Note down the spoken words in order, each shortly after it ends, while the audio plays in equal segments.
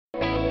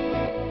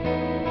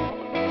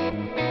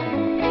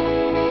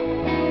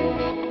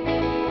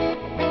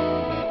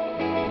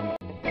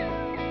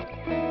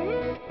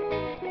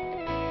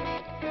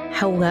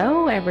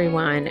Hello,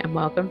 everyone, and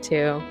welcome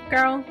to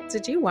Girl,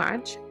 Did You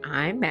Watch?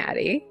 I'm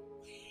Maddie.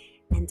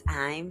 And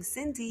I'm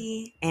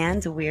Cindy,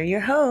 and we're your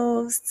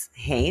hosts.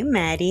 Hey,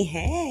 Maddie.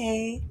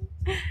 Hey.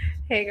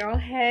 Hey, girl.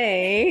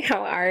 Hey,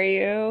 how are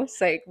you?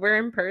 It's like we're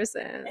in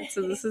person,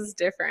 so this is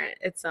different.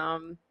 It's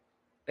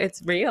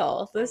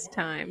real I this know.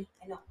 time.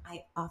 I know.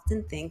 I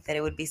often think that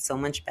it would be so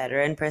much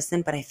better in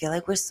person, but I feel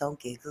like we're so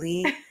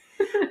giggly.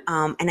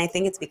 And I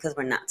think it's because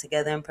we're not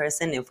together in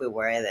person. If we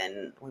were,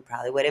 then we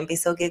probably wouldn't be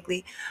so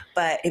giggly.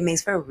 But it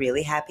makes for a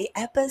really happy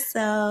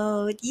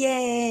episode.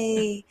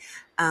 Yay.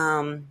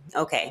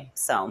 Okay,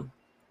 so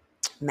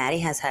Maddie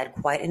has had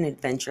quite an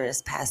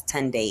adventurous past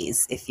 10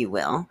 days, if you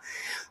will.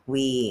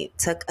 We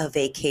took a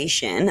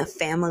vacation, a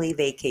family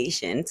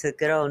vacation to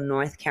good old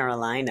North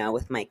Carolina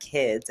with my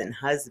kids and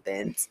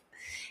husband.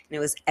 And it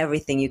was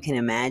everything you can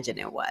imagine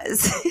it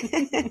was.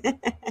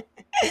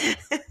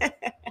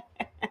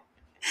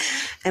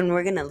 And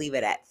we're going to leave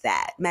it at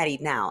that. Maddie,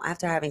 now,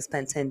 after having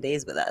spent 10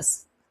 days with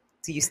us,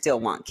 do you still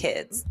want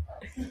kids?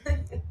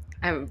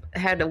 I've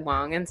had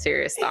long and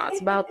serious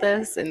thoughts about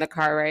this in the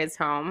car rides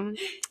home,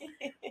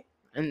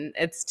 and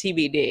it's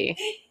TBD.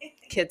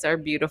 Kids are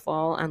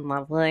beautiful and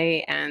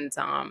lovely, and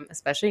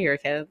especially your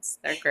kids,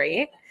 they're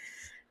great,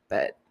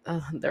 but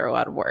they're a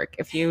lot of work.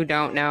 If you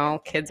don't know,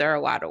 kids are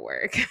a lot of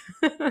work.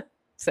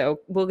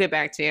 So we'll get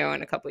back to you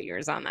in a couple of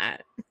years on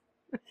that.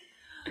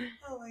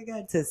 Oh my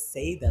God, to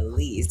say the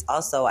least.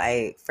 Also,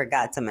 I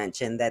forgot to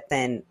mention that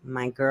then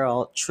my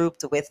girl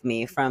trooped with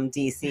me from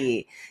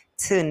DC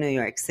to New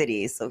York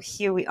City. So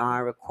here we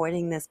are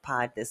recording this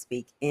pod this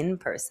week in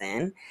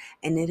person,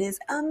 and it is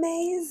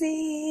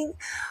amazing.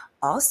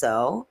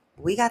 Also,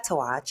 we got to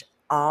watch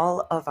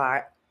all of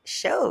our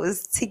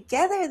shows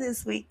together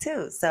this week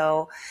too.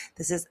 So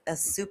this is a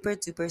super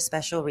duper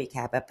special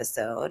recap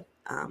episode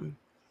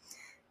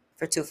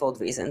for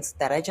twofold reasons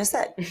that I just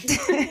said.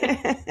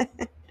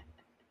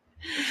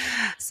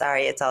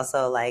 Sorry, it's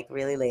also like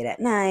really late at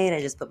night.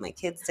 I just put my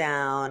kids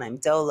down. I'm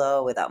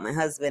dolo without my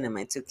husband and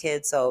my two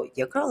kids. So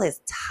your girl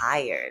is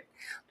tired,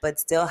 but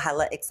still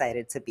hella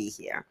excited to be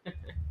here.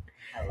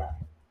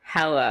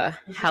 Hella.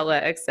 Hella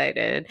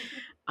excited.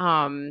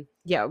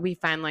 Yeah, we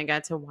finally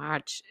got to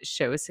watch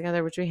shows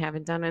together, which we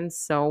haven't done in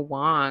so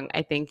long.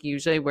 I think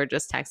usually we're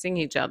just texting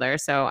each other.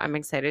 So I'm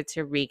excited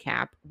to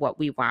recap what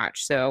we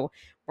watched. So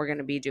we're going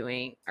to be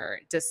doing or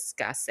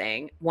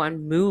discussing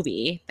one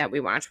movie that we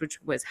watched, which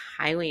was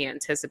highly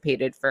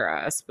anticipated for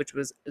us, which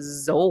was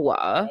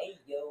Zola. Hey,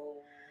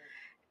 yo.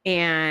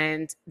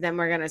 And then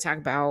we're going to talk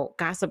about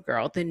Gossip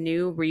Girl, the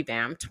new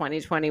revamp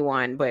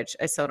 2021, which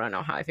I still don't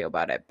know how I feel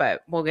about it,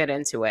 but we'll get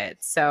into it.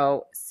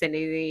 So,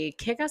 Cindy,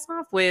 kick us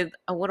off with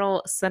a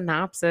little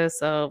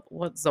synopsis of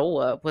what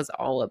Zola was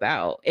all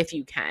about, if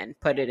you can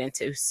put it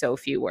into so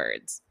few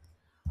words.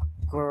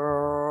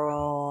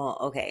 Girl.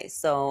 Okay,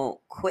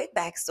 so quick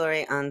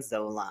backstory on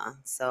Zola.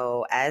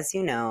 So, as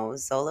you know,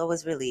 Zola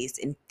was released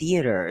in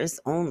theaters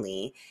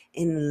only,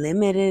 in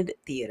limited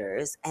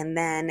theaters, and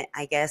then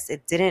I guess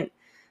it didn't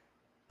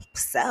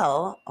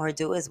sell or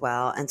do as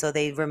well. And so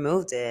they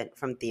removed it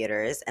from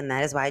theaters. And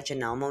that is why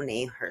Janelle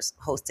Monáe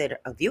hosted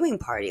a viewing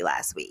party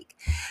last week.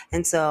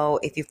 And so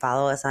if you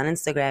follow us on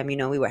Instagram, you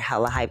know we were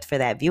hella hyped for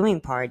that viewing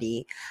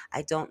party.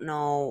 I don't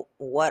know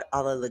what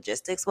all the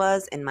logistics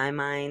was. In my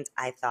mind,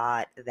 I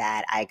thought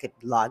that I could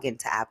log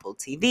into Apple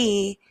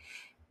TV,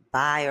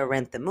 buy or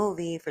rent the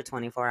movie for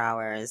 24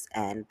 hours,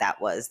 and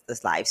that was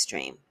this live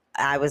stream.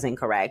 I was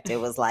incorrect.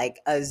 It was like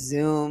a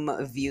Zoom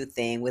view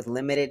thing with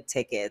limited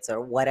tickets or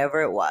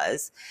whatever it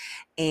was.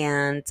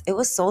 And it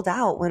was sold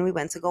out when we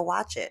went to go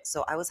watch it.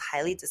 So I was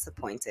highly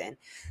disappointed.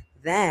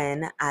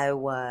 Then I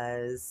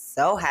was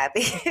so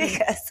happy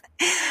because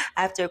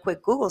after a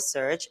quick Google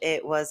search,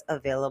 it was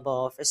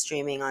available for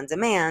streaming on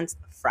demand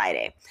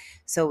Friday.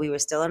 So we were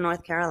still in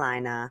North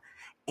Carolina,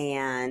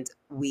 and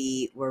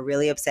we were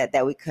really upset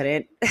that we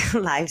couldn't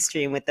live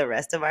stream with the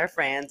rest of our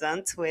friends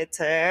on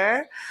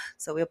Twitter.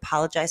 So we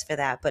apologize for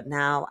that. But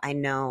now I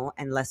know,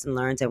 and lesson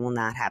learned, it will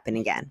not happen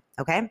again.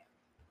 Okay?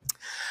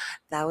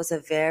 That was a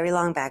very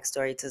long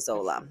backstory to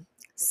Zola.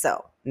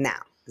 So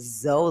now,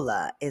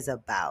 Zola is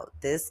about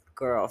this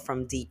girl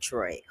from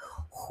Detroit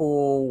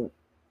who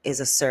is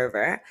a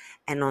server,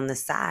 and on the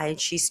side,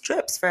 she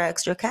strips for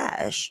extra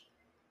cash.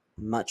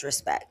 Much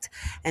respect.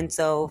 And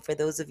so, for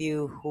those of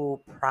you who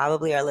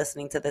probably are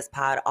listening to this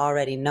pod,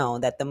 already know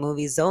that the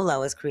movie Zola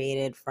was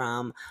created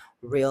from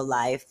real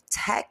life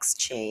text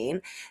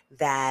chain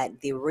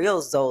that the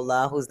real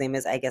Zola, whose name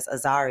is, I guess,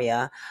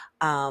 Azaria,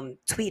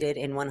 tweeted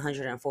in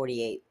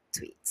 148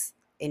 tweets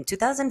in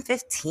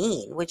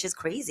 2015, which is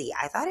crazy.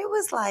 I thought it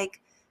was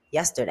like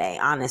yesterday,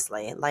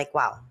 honestly. Like,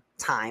 wow,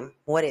 time.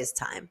 What is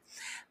time?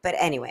 But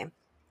anyway,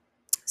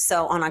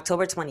 so on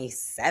October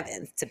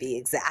 27th, to be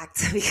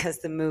exact, because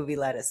the movie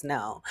let us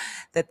know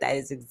that that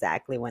is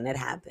exactly when it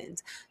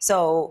happened.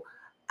 So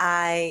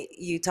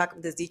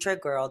this Detroit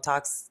girl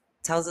tells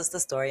us the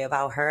story of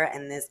how her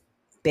and this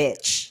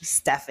bitch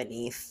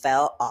Stephanie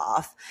fell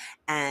off,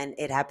 and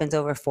it happens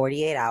over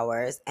 48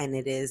 hours, and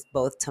it is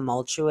both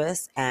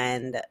tumultuous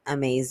and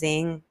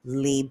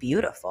amazingly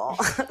beautiful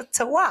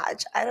to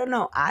watch. I don't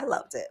know. I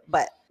loved it.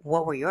 But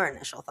what were your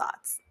initial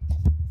thoughts?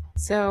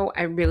 So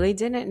I really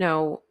didn't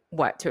know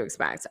what to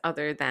expect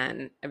other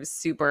than I was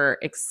super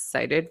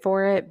excited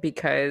for it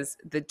because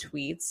the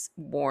tweets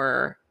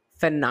were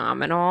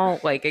phenomenal.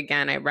 Like,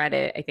 again, I read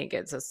it. I think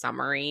it's a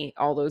summary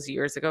all those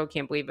years ago.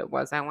 Can't believe it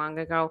was that long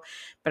ago.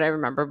 But I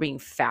remember being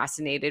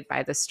fascinated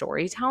by the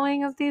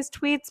storytelling of these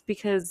tweets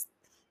because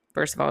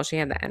first of all, she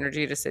had the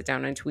energy to sit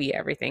down and tweet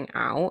everything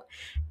out.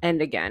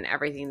 And again,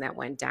 everything that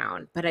went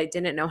down. But I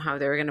didn't know how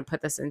they were going to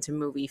put this into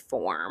movie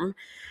form.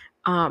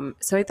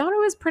 So I thought it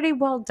was pretty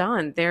well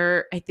done.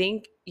 There, I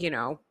think,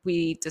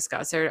 we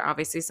discussed there are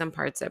obviously some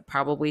parts that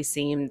probably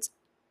seemed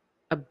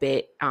a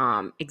bit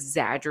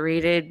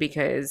exaggerated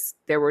because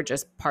there were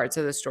just parts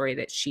of the story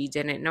that she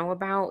didn't know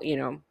about,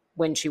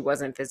 when she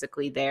wasn't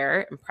physically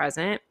there and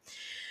present.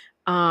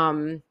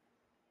 Um,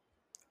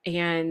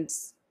 and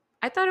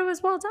I thought it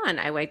was well done.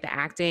 I liked the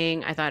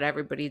acting. I thought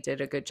everybody did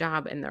a good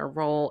job in their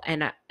role.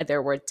 And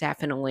there were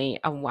definitely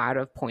a lot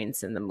of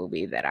points in the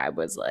movie that I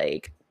was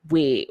like,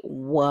 wait,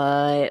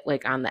 what?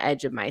 Like on the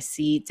edge of my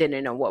seat,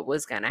 didn't know what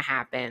was going to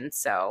happen.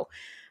 So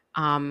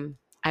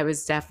I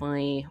was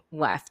definitely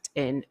left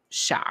in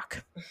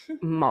shock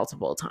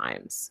multiple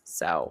times.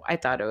 So I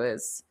thought it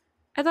was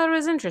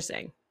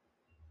interesting.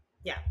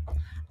 Yeah.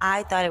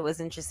 I thought it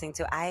was interesting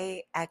too.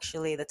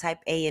 The type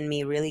A in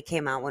me really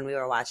came out when we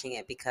were watching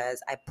it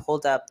because I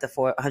pulled up the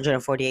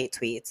 448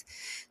 tweets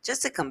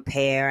just to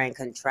compare and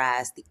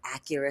contrast the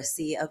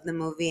accuracy of the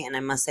movie. And I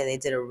must say, they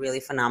did a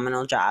really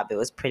phenomenal job. It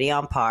was pretty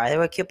on par. There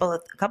were a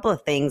couple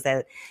of things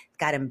that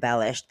got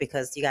embellished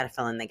because you got to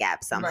fill in the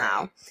gaps somehow.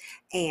 Right.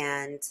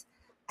 And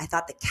I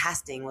thought the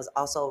casting was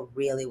also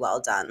really well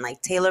done.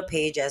 Like Taylor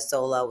Page as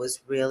Zola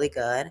was really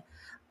good.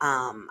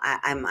 I'm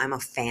a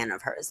fan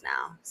of hers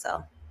now.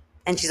 So,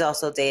 and she's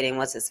also dating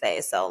what's his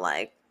face. So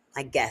like,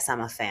 I guess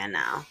I'm a fan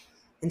now,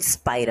 in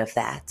spite of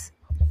that.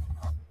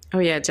 Oh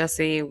yeah,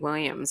 Jesse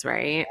Williams,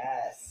 right?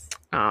 Yes.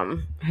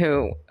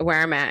 Who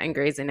where I'm at in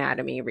Grey's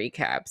Anatomy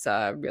recaps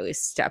really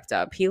stepped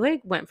up. He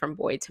like went from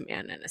boy to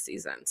man in a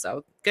season,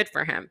 so good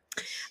for him.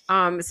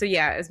 So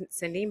yeah, as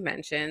Cindy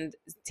mentioned,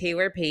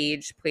 Taylor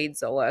Page played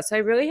Zola. So I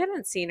really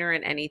hadn't seen her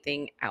in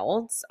anything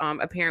else.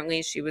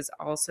 Apparently she was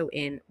also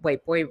in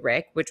White Boy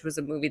Rick, which was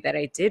a movie that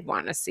I did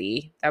want to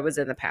see. That was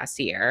in the past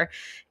year.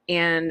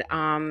 And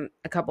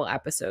a couple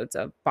episodes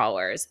of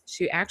Ballers.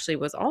 She actually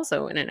was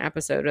also in an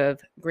episode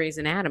of Grey's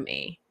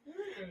Anatomy.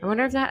 I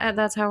wonder if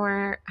that's how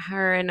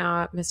her and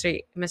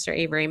Mr.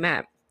 Avery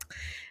met.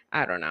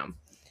 I don't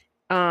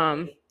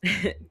know.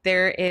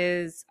 There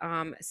is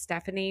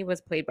Stephanie was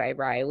played by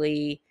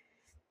Riley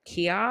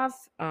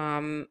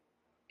Keough.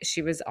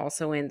 She was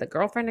also in The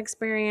Girlfriend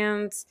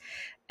Experience.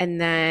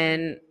 And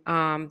then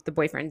the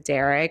boyfriend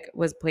Derek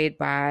was played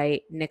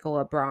by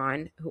Nicola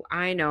Braun, who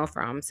I know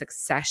from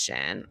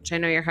Succession, which I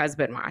know your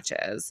husband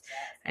watches.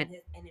 Yes,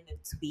 and in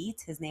a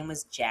tweet, his name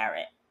was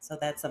Jarrett. So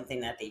that's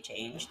something that they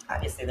changed.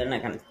 Obviously, they're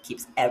not going to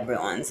keep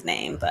everyone's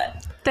name,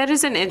 but that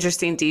is an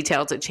interesting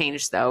detail to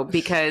change, though,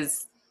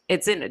 because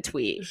it's in a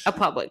tweet, a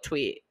public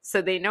tweet,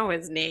 so they know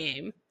his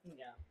name.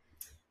 Yeah,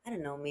 I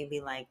don't know.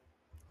 Maybe like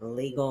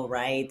legal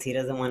rights. He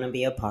doesn't want to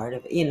be a part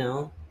of it. I don't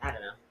know.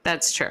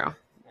 That's true.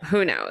 Yeah.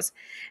 Who knows?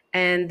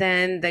 And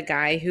then the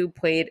guy who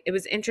played it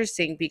was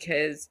interesting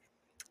because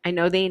I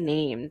know they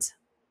named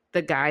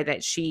the guy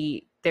that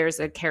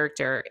there's a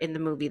character in the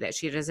movie that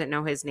she doesn't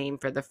know his name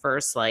for the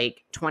first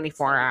like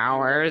 24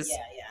 hours. Yeah.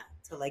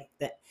 So like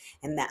that,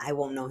 and that I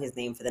won't know his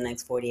name for the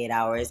next 48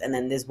 hours. And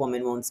then this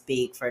woman won't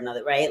speak for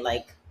another, right?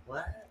 Like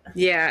what?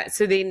 Yeah.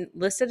 So they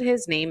listed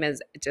his name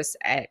as just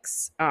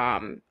X.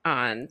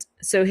 And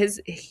so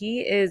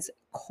he is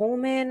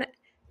Coleman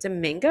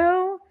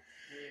Domingo.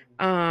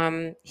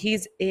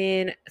 He's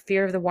in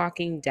Fear of the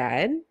Walking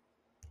Dead.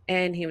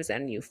 And he was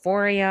in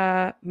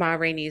Euphoria, Ma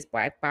Rainey's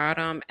Black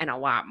Bottom, and a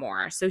lot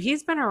more. So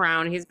he's been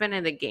around. He's been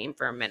in the game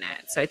for a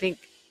minute. So I think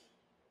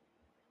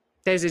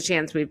there's a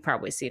chance we've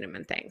probably seen him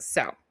in things.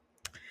 So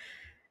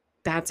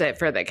that's it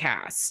for the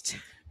cast.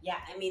 Yeah,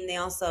 I mean, they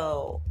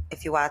also,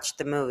 if you watch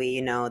the movie,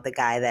 the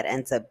guy that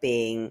ends up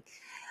being,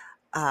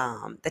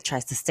 that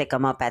tries to stick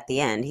him up at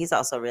the end, he's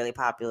also really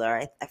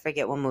popular. I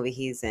forget what movie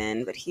he's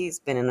in, but he's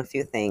been in a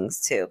few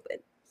things too.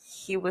 But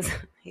he was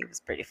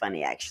pretty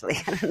funny, actually.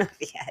 I don't know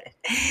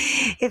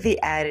if he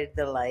added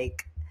the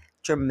like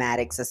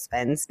dramatic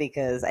suspense,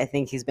 because I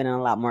think he's been in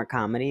a lot more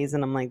comedies,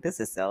 and I'm like,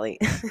 this is silly.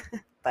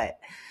 But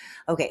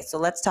okay, so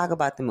let's talk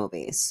about the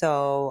movie.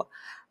 So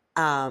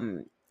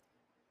I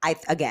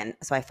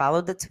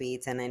followed the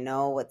tweets, and I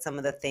know what some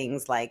of the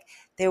things, like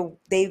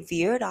they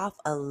veered off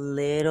a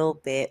little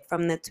bit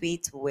from the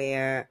tweets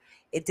where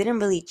it didn't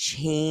really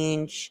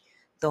change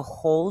the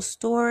whole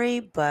story.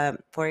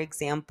 But for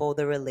example,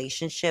 the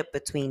relationship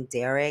between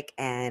Derek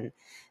and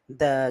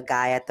the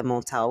guy at the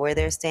motel where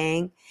they're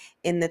staying.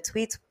 In the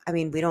tweets, I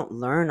mean, we don't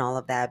learn all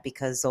of that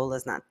because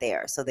Zola's not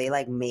there. So they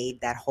like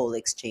made that whole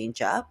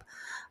exchange up,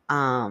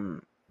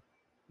 um,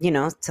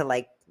 to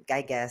like,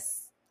 I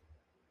guess,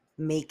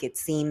 make it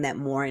seem that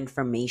more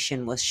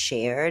information was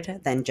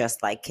shared than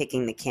just like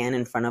kicking the can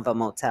in front of a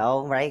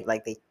motel, right?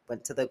 Like they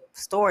went to the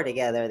store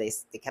together. They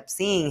kept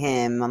seeing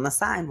him on the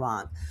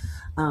sidewalk.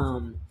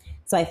 Um,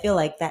 so I feel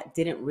like that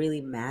didn't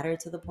really matter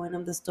to the point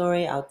of the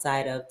story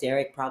outside of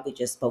Derek probably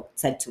just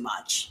said too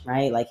much,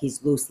 right? Like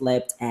he's loose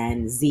lipped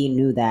and Z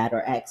knew that,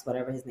 or X,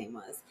 whatever his name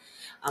was,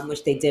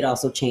 which they did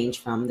also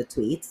change from the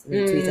tweets. In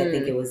the tweets, I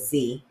think it was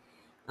Z,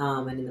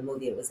 and in the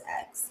movie, it was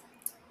X.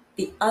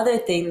 The other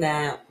thing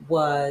that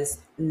was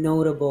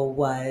notable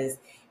was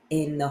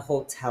in the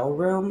hotel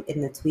room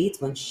in the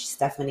tweets when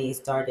Stephanie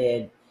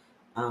started,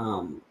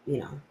 doing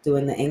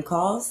the in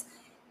calls.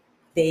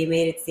 They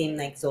made it seem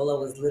like Zola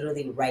was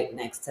literally right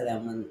next to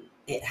them when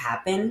it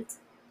happened.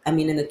 I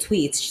mean, in the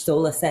tweets,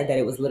 Zola said that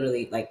it was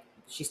literally like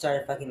she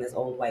started fucking this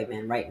old white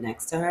man right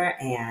next to her,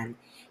 and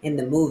in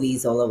the movie,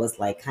 Zola was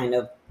like kind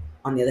of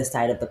on the other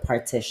side of the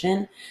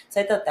partition. So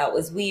I thought that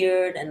was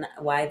weird, and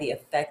why the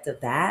effect of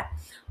that.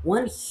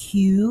 One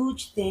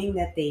huge thing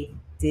that they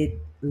did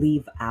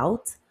leave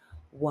out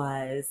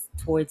was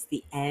towards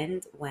the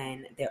end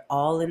when they're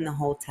all in the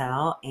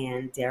hotel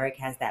and Derek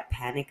has that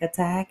panic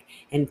attack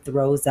and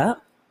throws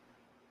up.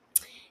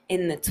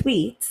 In the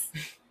tweets,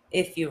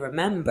 if you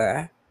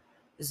remember,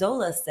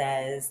 Zola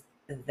says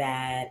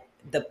that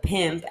the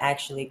pimp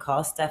actually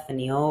calls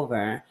Stephanie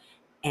over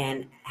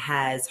and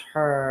has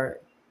her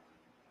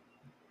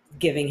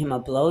giving him a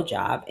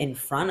blowjob in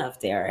front of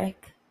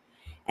Derek,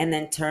 and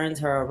then turns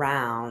her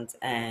around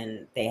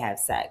and they have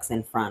sex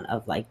in front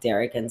of like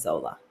Derek and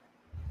Zola.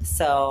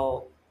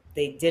 So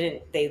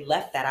they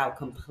left that out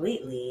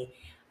completely.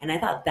 And I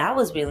thought that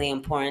was really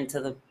important to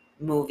the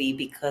movie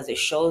because it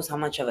shows how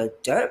much of a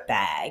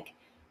dirtbag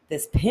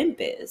this pimp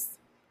is,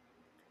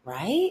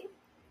 right?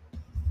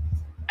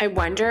 I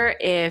wonder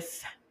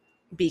if,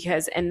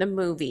 because in the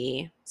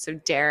movie, so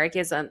Derek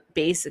is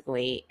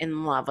basically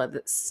in love with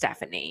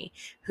Stephanie,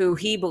 who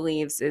he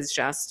believes is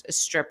just a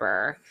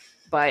stripper,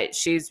 but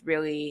she's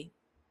really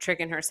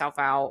tricking herself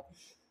out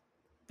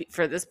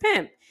for this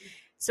pimp.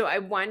 So I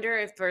wonder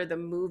if, for the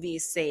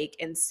movie's sake,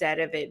 instead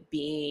of it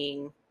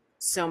being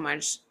so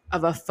much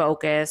of a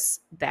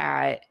focus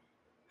that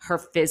her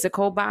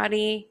physical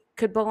body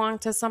could belong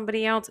to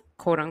somebody else,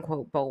 quote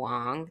unquote,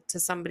 belong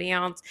to somebody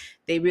else,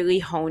 they really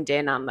honed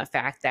in on the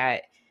fact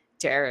that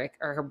Derek,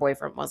 or her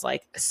boyfriend, was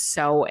like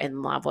so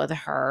in love with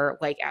her,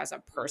 like as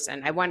a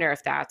person. I wonder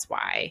if that's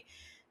why.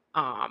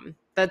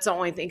 That's the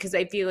only thing, because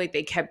I feel like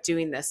they kept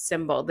doing this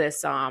symbol,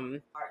 this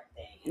Art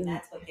thing. And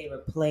that's what they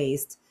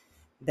replaced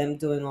them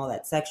doing all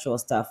that sexual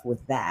stuff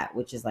with that,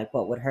 which is like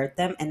what would hurt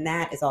them. And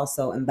that is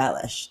also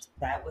embellished.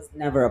 That was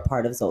never a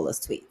part of Zola's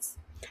tweets.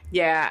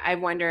 Yeah, I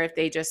wonder if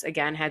they just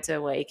again had to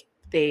like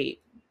they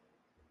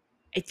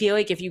I feel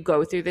like if you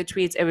go through the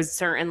tweets, it was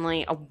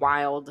certainly a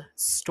wild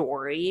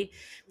story.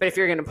 But if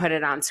you're going to put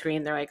it on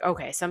screen, they're like,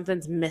 okay,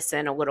 something's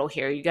missing a little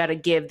here. You got to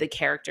give the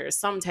characters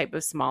some type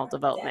of small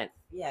development. Depth.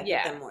 Yeah,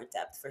 Yeah. give them more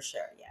depth for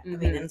sure. Yeah. I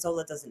mean, and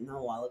Zola doesn't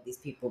know all of these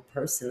people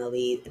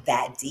personally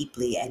that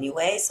deeply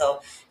anyway.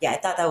 So, yeah, I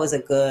thought that was a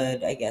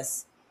good, I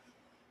guess,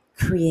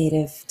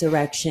 creative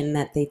direction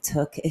that they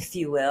took, if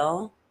you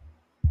will.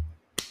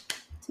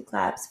 2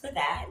 claps for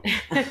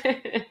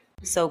that.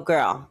 So,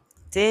 girl,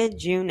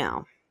 did you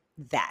know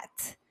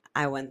that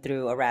I went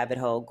through a rabbit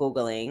hole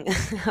Googling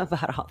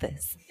about all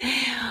this?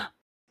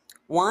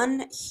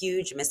 One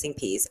huge missing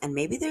piece, and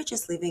maybe they're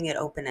just leaving it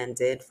open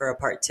ended for a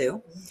part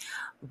 2,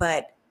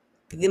 but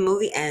the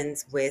movie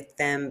ends with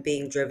them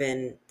being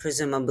driven,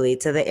 presumably,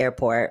 to the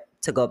airport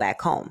to go back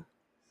home.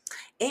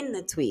 In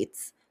the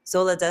tweets,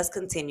 Zola does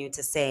continue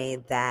to say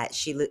that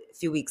a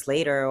few weeks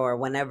later or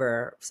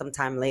whenever,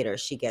 sometime later,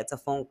 she gets a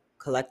phone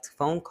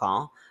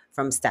call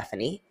from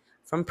Stephanie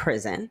from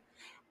prison,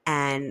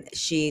 and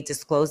she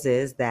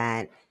discloses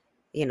that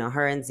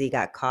her and Z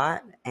got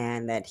caught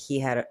and that he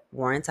had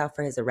warrants out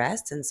for his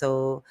arrest. And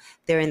so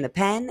they're in the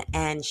pen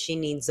and she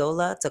needs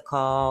Zola to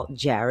call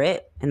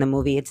Jarrett. In the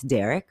movie, it's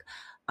Derek,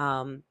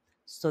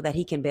 so that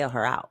he can bail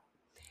her out.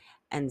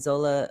 And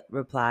Zola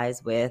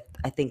replies with,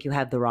 "I think you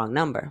have the wrong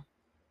number."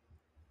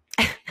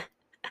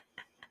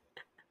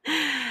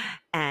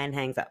 And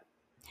hangs up.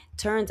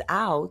 Turns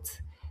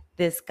out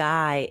this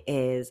guy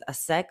is a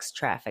sex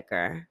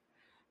trafficker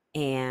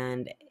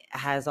and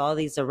has all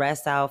these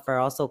arrests out for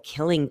also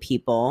killing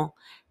people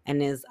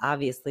and is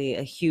obviously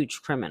a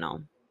huge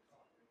criminal.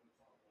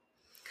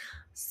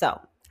 So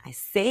I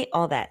say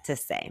all that to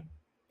say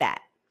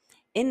that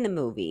in the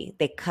movie,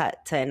 they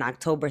cut to an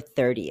October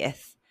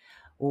 30th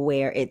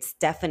where it's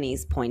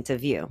Stephanie's point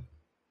of view.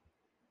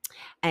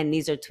 And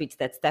these are tweets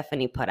that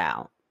Stephanie put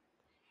out.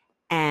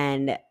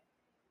 And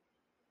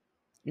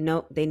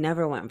no, they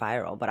never went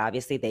viral, but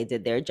obviously they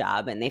did their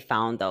job and they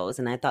found those.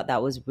 And I thought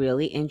that was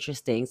really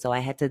interesting. So I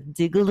had to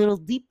dig a little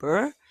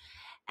deeper.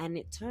 And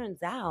it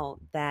turns out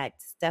that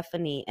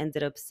Stephanie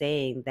ended up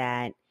saying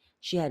that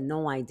she had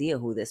no idea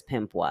who this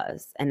pimp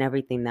was and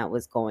everything that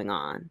was going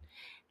on.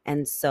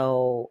 And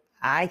so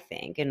I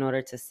think in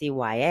order to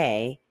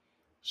CYA,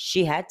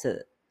 she had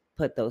to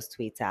put those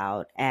tweets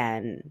out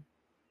and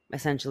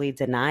essentially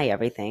deny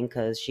everything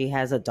because she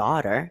has a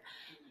daughter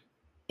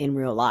in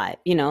real life,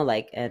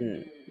 like,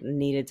 and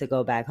needed to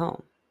go back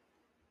home.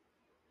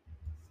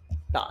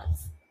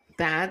 Thoughts?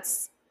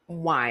 That's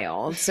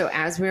wild. So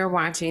as we were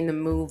watching the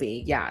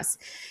movie, yes,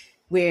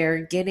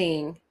 we're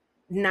getting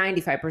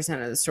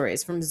 95% of the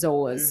stories from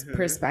Zola's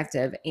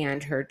perspective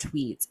and her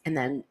tweets. And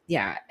then,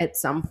 yeah, at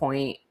some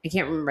point, I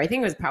can't remember, I think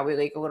it was probably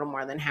like a little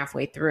more than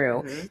halfway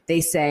through,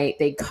 they say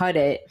they cut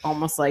it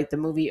almost like the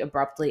movie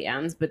abruptly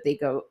ends, but they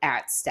go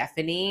at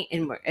Stephanie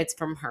and it's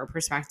from her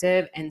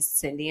perspective. And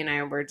Cindy and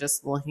I were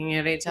just looking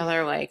at each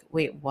other like,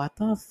 wait, what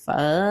the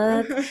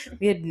fuck?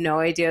 We had no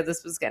idea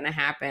this was going to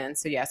happen.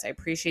 So, yes, I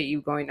appreciate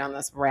you going down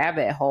this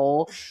rabbit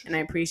hole. And I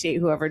appreciate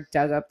whoever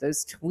dug up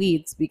those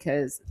tweets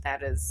because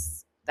that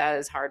is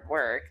hard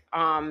work.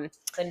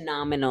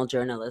 Phenomenal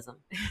journalism.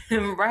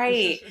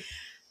 Right.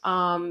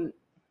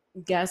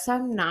 Guess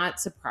I'm not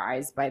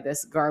surprised by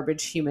this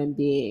garbage human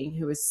being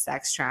who is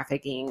sex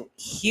trafficking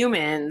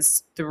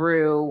humans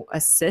through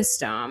a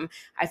system.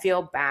 I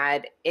feel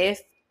bad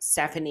if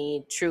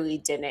Stephanie truly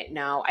didn't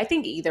know. I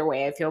think either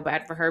way I feel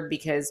bad for her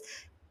because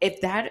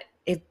if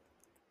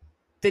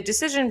the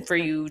decision for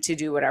you to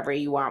do whatever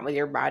you want with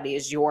your body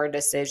is your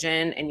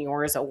decision and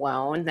yours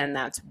alone, then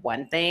that's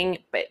one thing.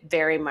 But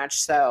very much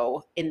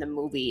so in the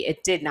movie,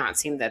 it did not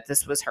seem that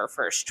this was her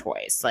first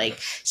choice. Like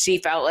she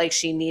felt like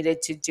she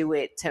needed to do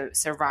it to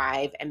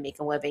survive and make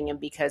a living. And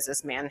because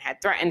this man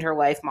had threatened her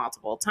life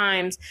multiple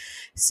times.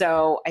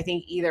 So I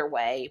think either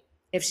way,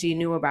 if she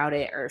knew about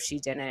it or if she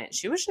didn't,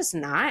 she was just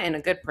not in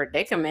a good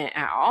predicament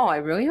at all. I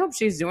really hope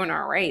she's doing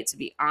all right, to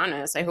be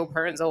honest. I hope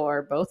her and Zola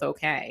are both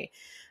okay.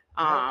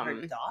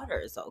 Her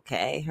daughter's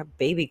okay. Her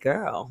baby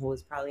girl, who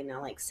is probably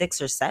now like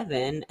 6 or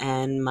 7,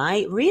 and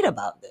might read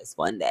about this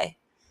one day.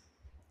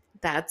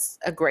 That's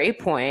a great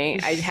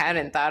point. I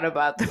hadn't thought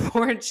about the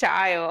poor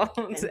child.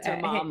 Enter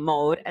mom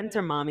mode.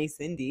 Enter mommy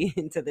Cindy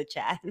into the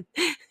chat.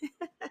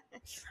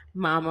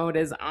 Mom mode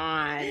is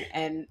on,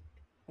 and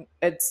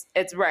it's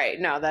right.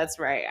 No, that's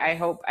right. I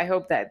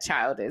hope that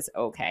child is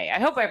okay. I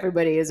hope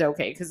everybody is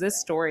okay because this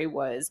story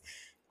was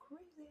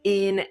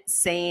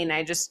insane.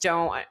 I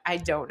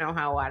don't know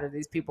how a lot of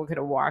these people could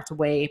have walked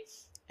away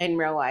in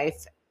real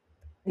life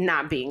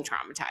not being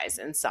traumatized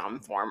in some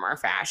form or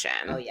fashion.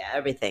 Oh yeah,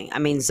 everything. I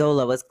mean,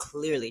 Zola was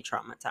clearly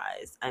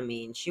traumatized. I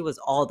mean, she was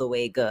all the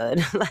way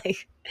good.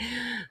 Like,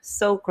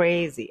 so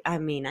crazy. I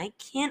mean, I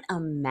can't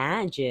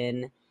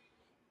imagine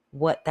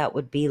what that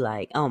would be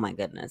like. Oh my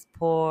goodness.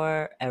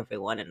 Poor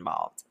everyone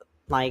involved.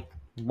 Like,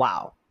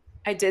 wow.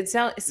 I did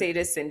say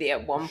to Cindy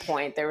at one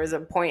point, there was a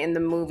point in the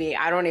movie,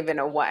 I don't even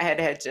know what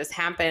had just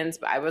happened,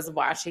 but I was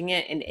watching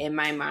it and in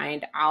my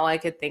mind, all I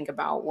could think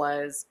about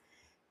was,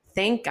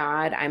 thank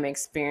God I'm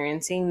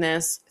experiencing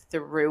this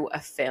through a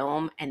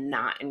film and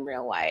not in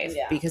real life.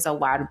 Yeah. Because a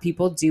lot of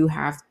people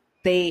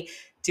they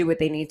do what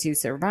they need to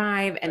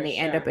survive and they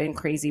end up in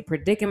crazy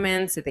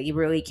predicaments that they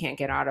really can't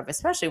get out of,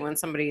 especially when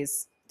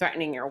somebody's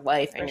threatening your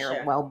life and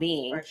your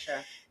well-being. For sure.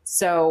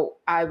 So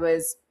I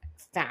was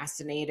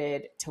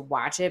fascinated to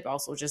watch it, but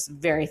also just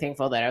very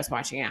thankful that I was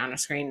watching it on a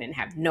screen and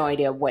have no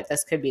idea what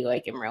this could be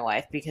like in real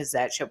life because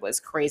that shit was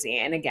crazy.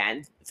 And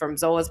again, from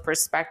Zola's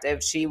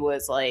perspective, she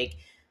was like,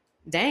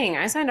 dang,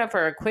 I signed up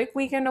for a quick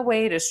weekend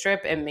away to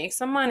strip and make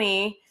some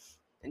money,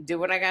 do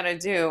what I gotta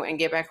do, and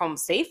get back home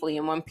safely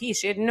in one piece.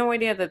 She had no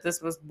idea that this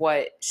was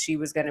what she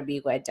was gonna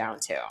be led down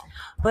to.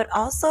 But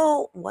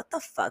also, what the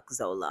fuck,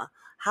 Zola?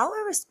 How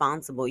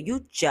irresponsible.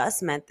 You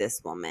just met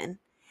this woman.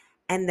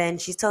 And then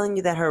she's telling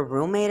you that her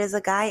roommate is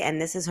a guy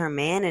and this is her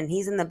man and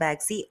he's in the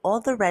back seat.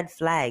 All the red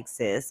flags,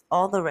 sis.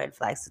 All the red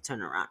flags to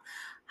turn around.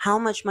 How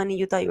much money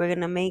you thought you were going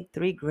to make?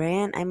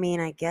 $3,000? I mean,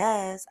 I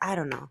guess. I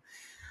don't know.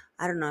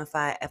 I don't know if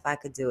I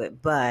could do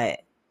it, but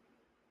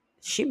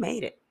she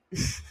made it.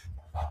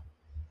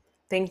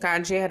 Thank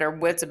God she had her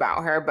wits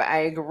about her, but I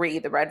agree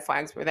the red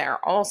flags were there.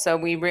 Also,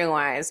 we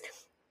realized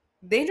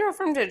they drove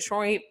from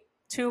Detroit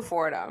to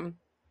Fordham.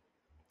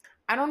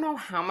 I don't know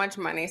how much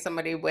money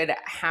somebody would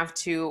have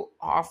to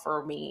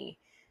offer me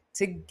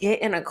to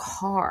get in a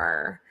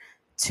car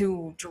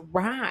to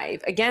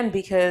drive. Again,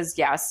 because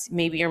yes,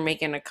 maybe you're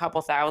making a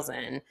couple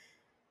thousand,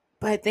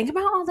 but think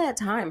about all that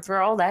time.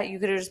 For all that, you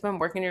could have just been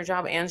working your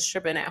job and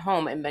stripping at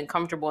home and been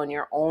comfortable in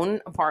your own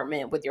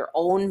apartment with your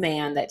own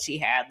man that she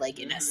had, like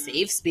in a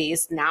safe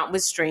space, not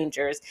with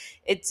strangers.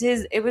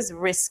 It was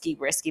risky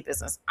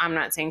business. I'm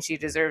not saying she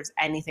deserves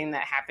anything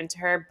that happened to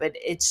her, but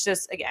it's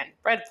just, again,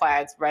 red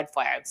flags, red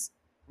flags.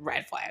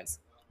 Red flags.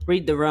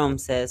 Read the room,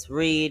 sis.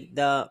 Read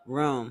the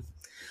room.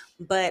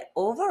 But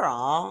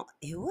overall,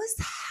 it was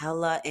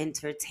hella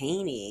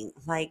entertaining.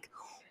 Like,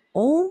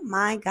 oh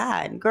my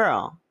God,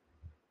 girl.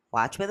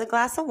 Watch with a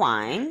glass of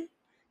wine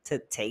to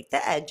take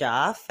the edge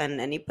off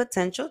and any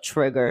potential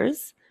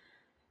triggers.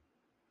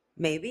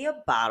 Maybe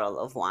a bottle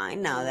of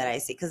wine now that I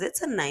see, because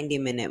it's a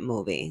 90-minute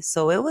movie.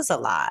 So it was a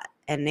lot.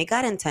 and it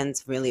got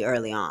intense really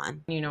early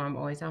on. You know, I'm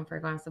always down for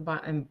a glass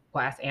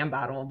and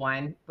bottle of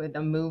wine with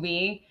a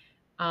movie.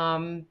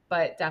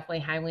 But definitely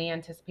highly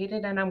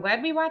anticipated, and I'm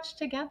glad we watched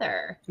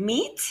together.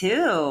 Me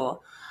too.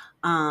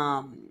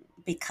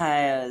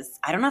 Because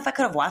I don't know if I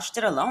could have watched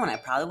it alone. I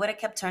probably would have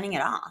kept turning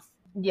it off.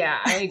 Yeah,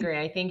 I agree.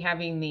 I think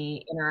having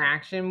the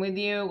interaction with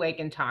you, like,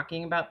 and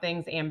talking about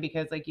things, and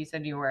because, like you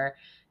said, you were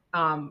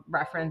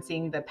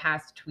referencing the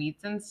past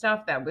tweets and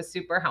stuff, that was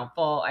super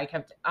helpful. I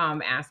kept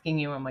asking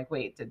you, I'm like,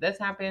 wait, did this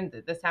happen?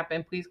 Did this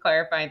happen? Please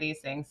clarify these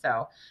things.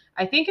 So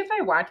I think if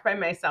I watched by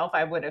myself,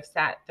 I would have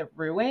sat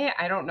through it.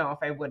 I don't know if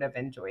I would have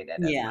enjoyed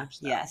it as Yeah, much,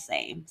 yeah, though.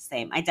 same,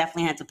 same. I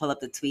definitely had to pull up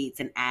the tweets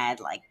and add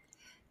like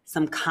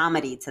some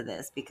comedy to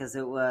this because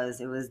it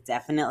was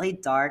definitely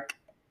dark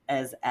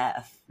as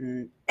F.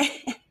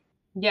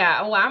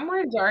 Yeah, a lot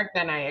more dark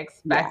than I Yeah,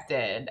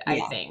 expected, I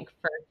yeah, think,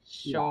 for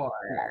yeah,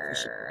 yeah, for sure.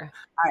 sure.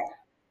 All right.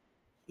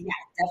 Yeah,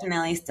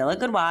 definitely still a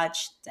good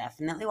watch.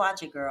 Definitely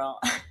watch it, girl.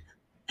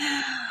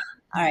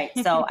 All right.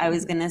 So I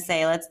was gonna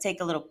say let's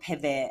take a little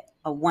pivot,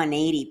 a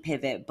 180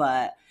 pivot,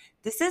 but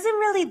this isn't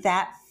really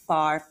that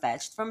far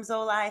fetched from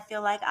Zola. I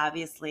feel like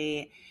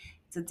obviously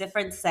it's a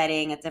different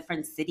setting, a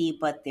different city,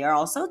 but they're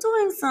also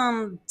doing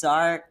some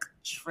dark,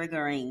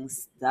 triggering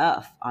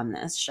stuff on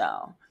this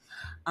show.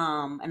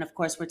 And of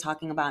course, we're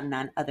talking about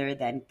none other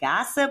than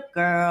Gossip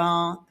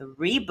Girl, the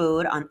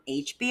reboot on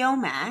HBO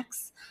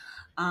Max.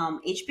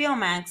 HBO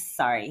Max,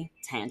 sorry,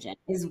 tangent,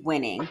 is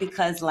winning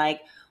because,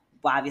 like,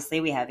 well, obviously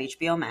we have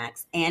HBO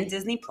Max and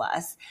Disney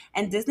Plus,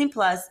 and Disney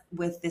Plus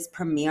with this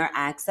premiere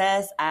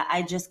access,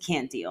 I just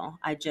can't deal.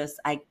 I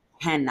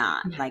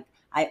cannot. Like,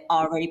 I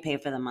already pay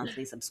for the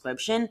monthly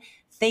subscription.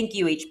 Thank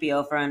you,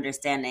 HBO, for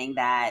understanding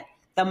that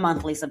the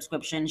monthly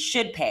subscription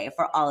should pay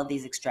for all of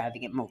these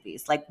extravagant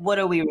movies. Like, what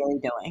are we really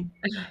doing?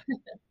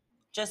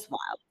 Just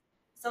wild.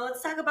 So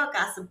let's talk about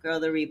Gossip Girl,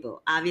 the reboot.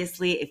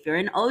 Obviously, if you're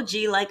an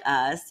OG like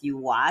us, you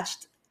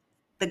watched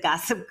the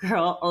Gossip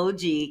Girl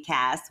OG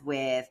cast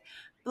with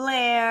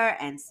Blair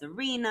and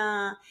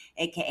Serena,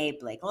 aka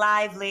Blake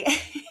Lively.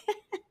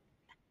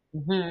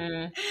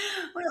 Mhm.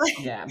 We're like,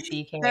 Yeah,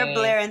 they're BK.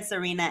 Blair and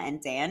Serena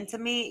and Dan to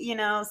me,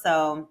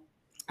 so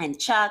and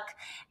Chuck.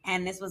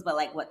 And this was but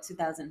like what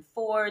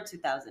 2004,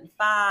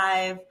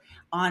 2005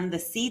 on the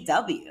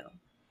CW.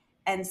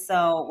 And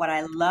so, what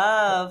I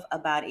love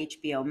about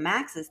HBO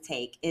Max's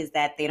take is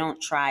that they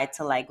don't try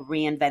to like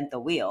reinvent the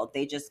wheel.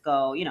 They just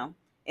go,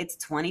 it's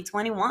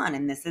 2021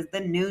 and this is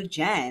the new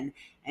gen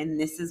and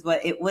this is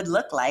what it would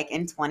look like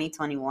in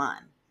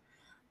 2021.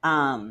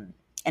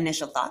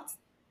 Initial thoughts?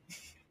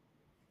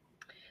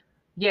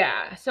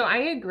 Yeah, so I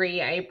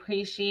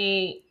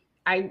appreciate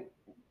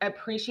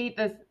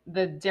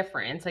the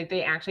difference. Like,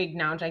 they actually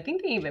acknowledge, I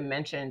think they even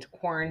mentioned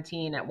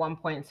quarantine at one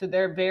point. So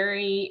they're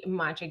very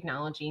much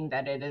acknowledging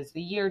that it is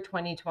the year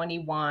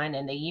 2021,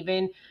 and they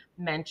even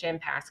mention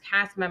past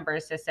cast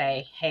members to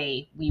say,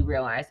 "Hey, we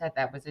realize that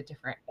that was a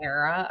different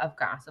era of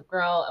Gossip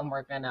Girl, and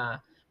we're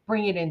gonna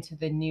bring it into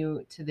the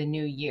new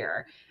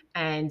year."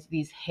 And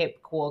these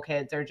hip cool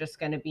kids are just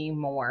going to be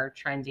more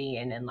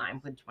trendy and in line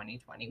with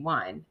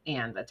 2021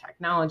 and the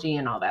technology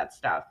and all that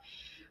stuff.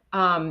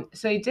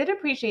 So I did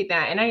appreciate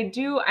that, and I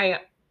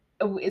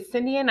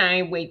Cindy and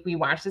I we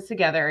watched this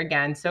together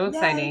again. So Yay.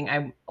 exciting!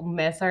 I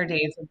miss our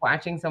days of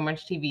watching so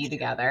much TV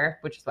together,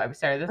 which is why we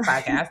started this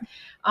podcast.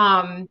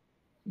 um,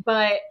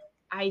 but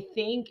I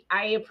think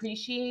I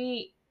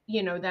appreciate,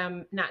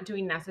 them not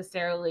doing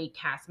necessarily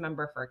cast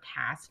member for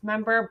cast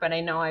member, but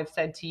I know I've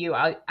said to you,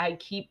 I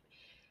keep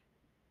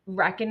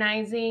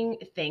recognizing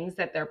things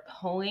that they're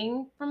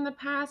pulling from the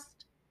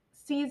past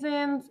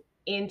seasons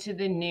into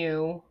the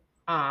new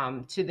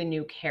to the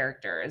new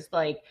characters,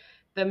 like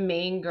the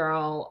main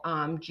girl,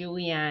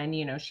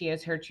 Julianne. She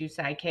has her two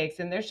sidekicks,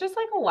 and there's just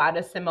like a lot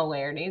of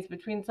similarities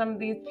between some of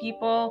these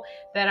people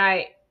that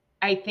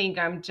I think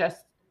I'm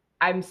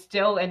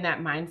still in that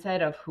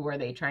mindset of who are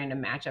they trying to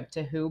match up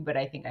to who, but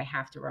I think I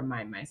have to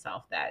remind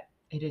myself that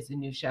it is a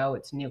new show,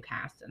 it's a new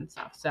cast and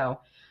stuff.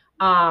 So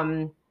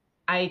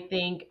I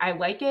think I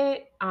like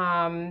it.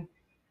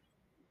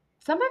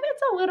 Some of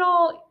it's a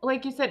little,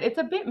 like you said, it's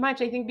a bit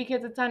much. I think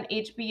because it's on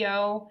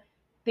HBO,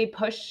 they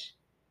push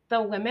the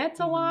limits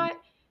a Mhm. lot,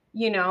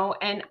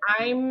 and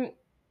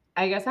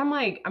I guess I'm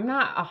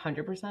not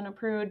 100% a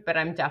prude, but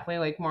I'm definitely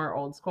like more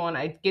old school,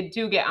 and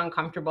do get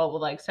uncomfortable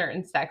with like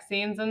certain sex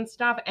scenes and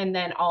stuff. And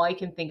then all I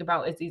can think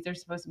about is these are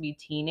supposed to be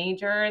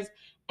teenagers,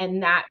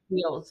 and that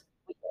feels.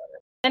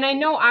 And I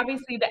know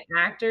obviously the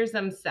actors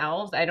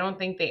themselves, I don't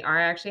think they are.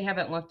 I actually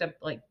haven't looked up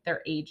like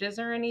their ages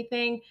or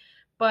anything,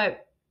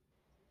 but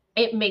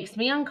it makes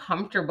me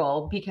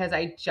uncomfortable because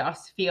I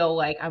just feel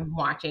like I'm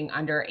watching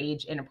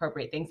underage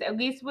inappropriate things. At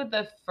least with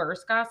the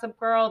first Gossip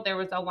Girl, there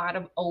was a lot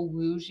of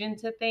allusion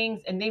to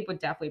things, and they would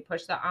definitely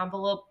push the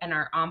envelope, and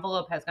our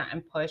envelope has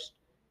gotten pushed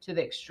to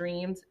the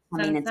extremes I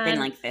mean, since it's been then.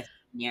 like 15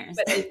 years.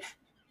 But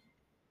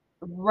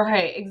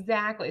right,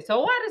 exactly. So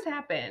a lot has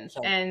happened,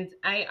 Sure. and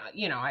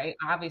I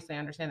obviously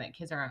understand that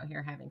kids are out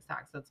here having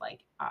sex. That's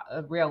like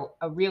a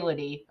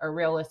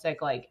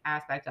realistic like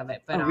aspect of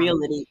it. A But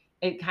reality.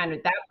 it kind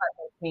of that part.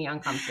 me I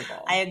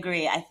uncomfortable.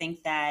 agree. I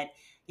think that,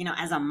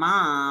 as a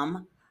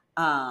mom,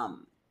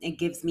 it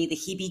gives me the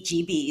heebie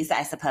jeebies,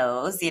 I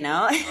suppose,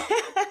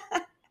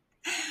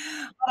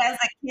 But as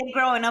a kid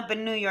growing up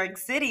in New York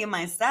City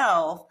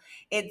myself,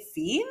 it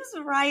seems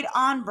right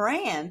on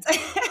brand.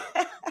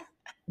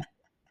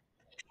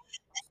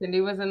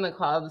 Cindy was in the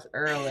clubs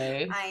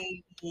early.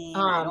 I mean,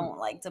 I Um, don't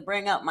like to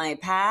bring up my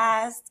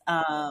past,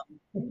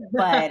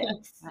 but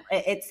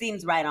it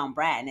seems right on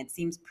brand. It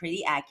seems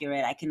pretty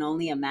accurate. I can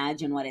only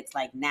imagine what it's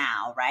like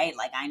now, right?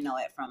 Like I know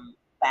it from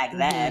back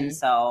then, mhm.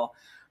 so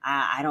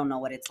I don't know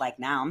what it's like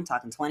now. I'm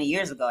talking 20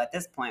 years ago at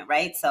this point,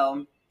 right?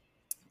 So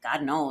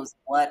God knows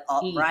what,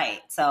 Eat.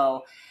 right?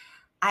 So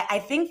I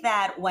think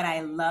that what I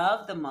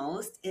love the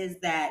most is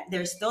that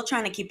they're still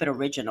trying to keep it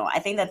original. I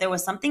think that there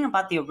was something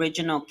about the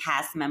original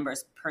cast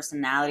members'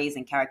 personalities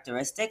and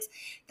characteristics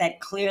that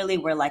clearly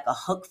were like a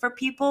hook for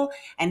people.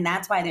 And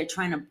that's why they're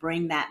trying to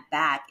bring that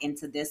back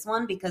into this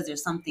one because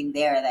there's something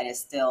there that is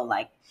still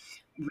like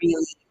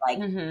really like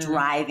Mhm.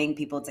 driving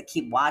people to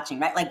keep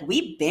watching, right? Like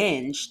we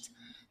binged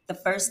the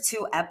first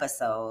two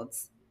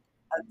episodes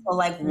until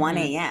like 1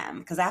 Mhm. a.m.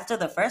 Because after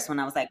the first one,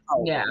 I was like,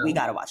 oh, Yeah. we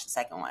got to watch the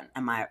second one.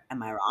 Am I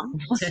wrong?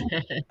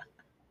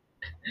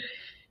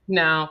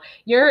 No,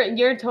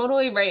 you're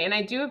totally right, and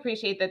I do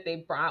appreciate that they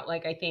brought,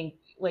 like, I think,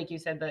 like you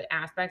said, the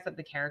aspects of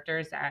the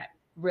characters that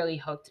really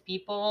hooked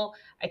people.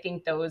 I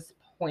think those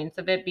points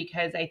of it,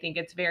 because I think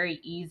it's very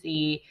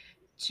easy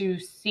to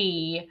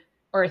see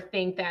or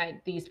think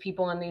that these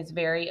people in these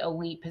very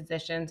elite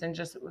positions and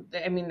just,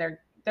 I mean,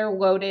 they're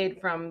loaded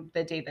from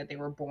the day that they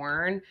were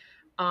born,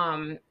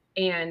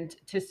 and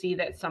to see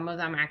that some of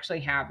them actually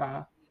have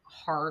a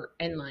heart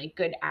and like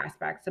good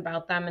aspects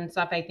about them and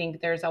stuff. I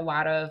think there's a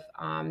lot of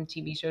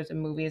TV shows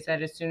and movies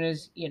that as soon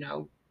as,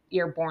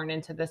 you're born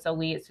into this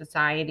elite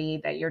society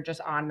that you're just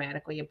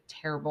automatically a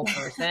terrible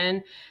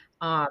person.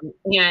 Um,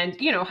 and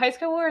high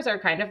schoolers are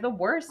kind of the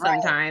worst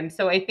Right. sometimes.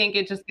 So I think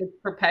it just gets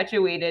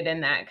perpetuated in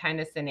that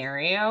kind of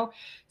scenario.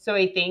 So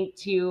I think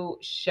to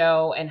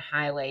show and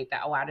highlight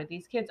that a lot of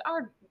these kids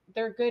are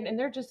they're good and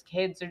they're just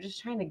kids. They're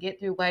just trying to get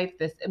through life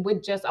this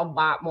with just a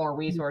lot more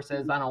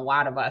resources than a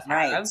lot of us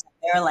Right. have. So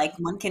they're like,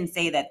 one can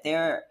say that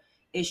their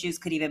issues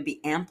could even be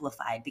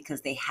amplified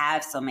because they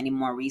have so many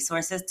more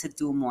resources to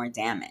do more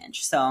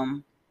damage.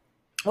 So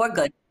we're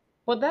good.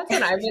 Well, that's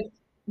what I was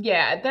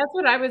yeah, that's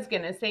what I was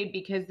gonna say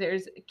because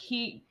there's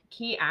key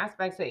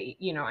aspects that,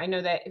 I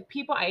know that if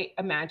people I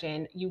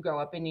imagine you grow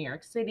up in New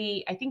York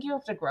City, I think you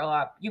grow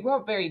up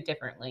very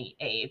differently,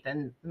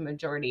 than the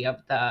majority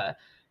of the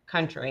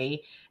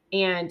country.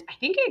 And I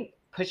think it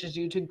pushes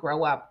you to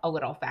grow up a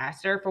little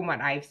faster from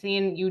what I've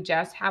seen. You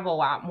just have a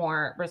lot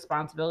more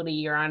responsibility.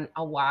 You're on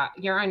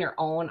your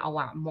own a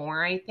lot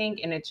more, I think.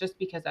 And it's just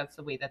because that's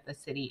the way that the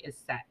city is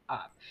set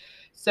up.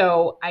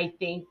 So I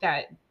think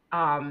that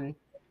um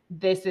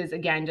this is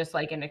again just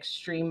like an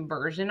extreme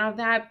version of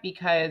that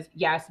because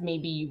yes,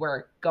 maybe you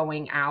were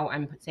going out,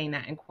 I'm saying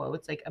that in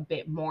quotes, like a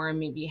bit more and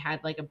maybe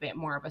had like a bit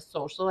more of a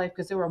social life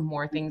because there were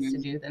more things to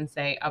Mhm. do than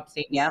say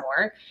upstate New Yep.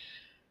 York.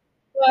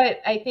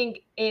 But I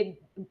think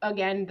it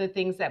again, the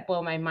things that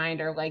blow my mind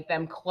are like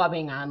them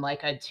clubbing on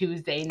like a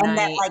Tuesday And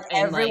that night like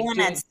and like everyone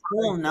at doing hard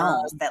school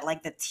knows, drugs. that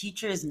like the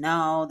teachers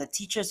know, the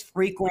teachers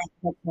frequent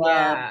the club.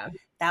 Yeah.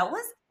 That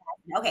was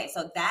okay.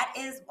 So that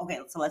is okay.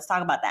 So let's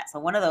talk about that. So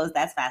one of those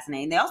that's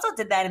fascinating. They also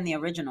did that in the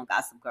original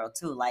Gossip Girl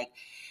too. Like,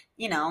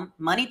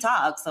 money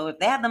talks. So if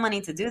they have the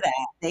money to do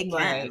that, they can.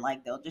 Right.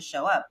 Like they'll just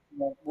show up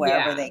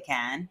wherever Yeah. they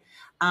can.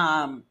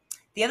 Um,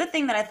 the other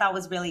thing that I thought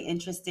was really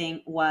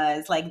interesting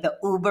was like the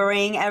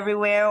Ubering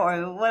everywhere,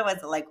 or what was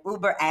it, like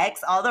Uber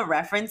X, all the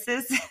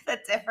references, the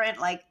different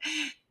like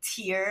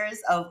tiers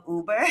of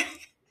Uber.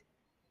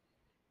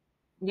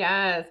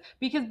 Yes,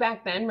 because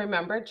back then,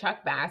 remember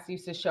Chuck Bass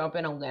used to show up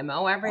in a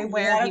limo He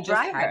everywhere. had He a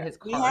just had driver. his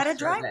He car had a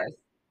driver. service.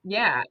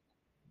 Yeah.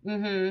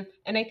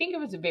 And I think it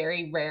was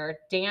very rare.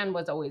 Dan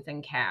was always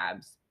in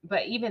cabs,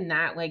 but even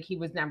that, like, he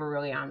was never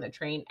really on the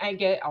train. I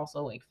get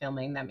also like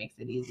filming that makes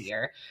it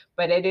easier,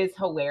 but it is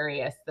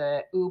hilarious.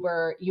 The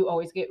Uber, you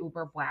always get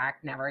Uber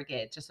Black, never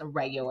get just a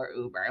regular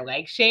Uber.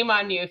 Like, shame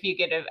on you if you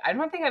get a. I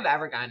don't think I've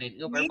ever gotten an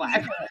Uber Me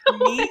Black. neither.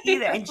 Me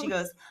either. And she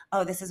goes,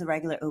 "Oh, this is a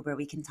regular Uber.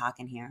 We can talk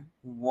in here."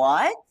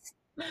 What?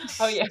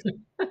 Oh, yeah.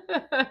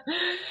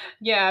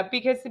 Yeah,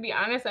 because to be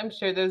honest, I'm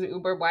sure those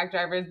Uber Black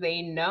drivers,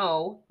 they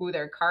know who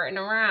they're carting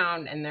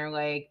around and they're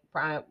like,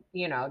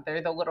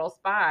 they're the little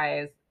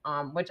spies,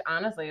 which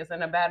honestly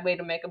isn't a bad way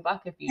to make a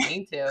buck if you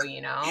need to,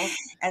 you know?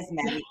 As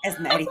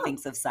Maddie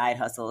thinks of side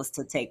hustles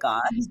to take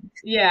on.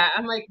 Yeah,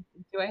 I'm like,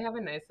 do I have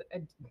a nice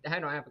I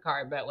don't have a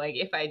car, but like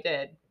if I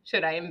did,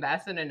 should I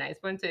invest in a nice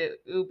one to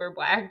Uber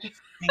Black drive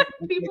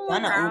If you're people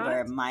gonna around?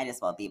 Uber, might as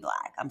well be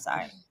black. I'm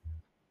sorry.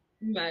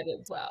 Might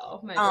as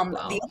well. Might as Um, the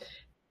well.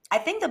 I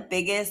think the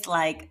biggest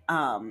like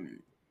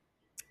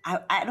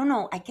I don't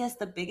know, I guess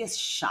the biggest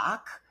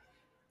shock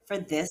for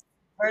this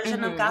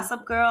version of Mhm.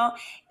 Gossip Girl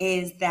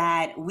is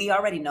that we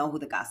already know who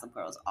the Gossip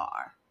Girls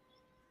are.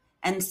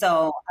 And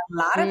so a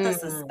lot of the Mm.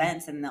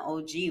 suspense in the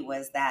OG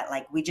was that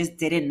like we just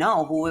didn't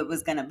know who it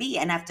was gonna be.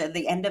 And after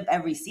the end of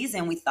every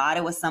season, we thought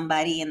it was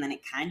somebody, and then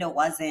it kind of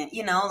wasn't,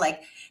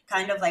 like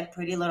kind of like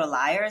Pretty Little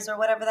Liars or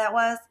whatever that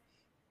was.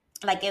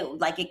 Like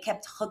it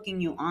kept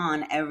hooking you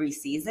on every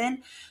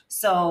season.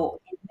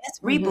 So in this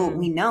reboot,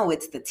 we Mhm. know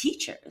it's the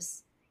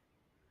teachers.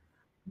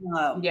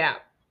 Um, Yeah.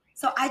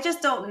 so I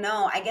just don't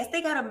know. I guess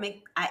they gotta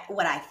make.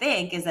 What I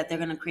think is that they're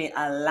gonna create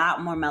a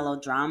lot more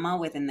melodrama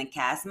within the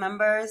cast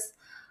members,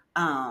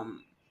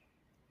 um,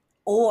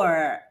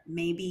 or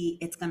maybe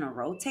it's gonna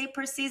rotate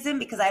per season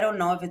because I don't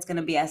know if it's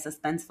gonna be as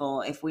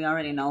suspenseful if we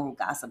already know who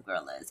Gossip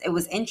Girl is. It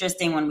was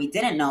interesting when we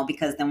didn't know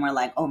because then we're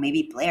like, oh,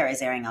 maybe Blair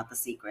is airing out the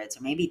secrets,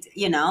 or maybe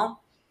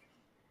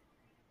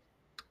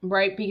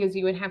Right, because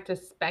you would have to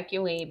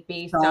speculate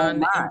based so on the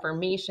much.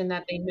 information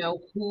that they know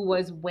who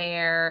was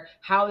where,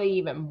 how they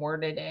even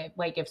worded it.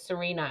 Like if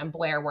Serena and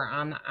Blair were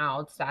on the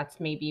outs, that's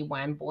maybe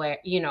when Blair,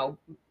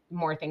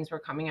 more things were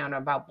coming out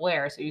about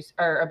Blair,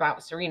 or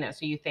about Serena.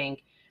 So you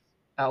think,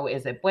 oh,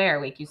 is it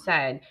Blair, like you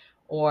said?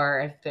 Or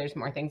if there's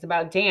more things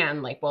about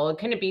Dan, like, well, it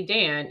couldn't be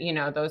Dan,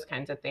 those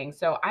kinds of things.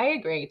 So I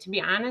agree. To be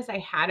honest, I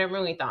hadn't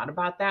really thought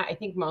about that. I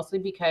think mostly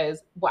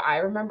because what I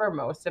remember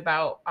most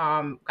about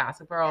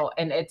Gossip Girl,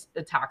 and it's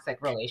a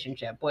toxic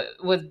relationship,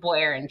 was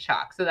Blair and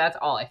Chuck. So that's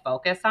all I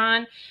focus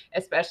on,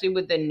 especially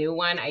with the new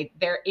one.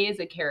 There is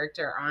a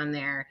character on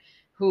there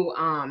who,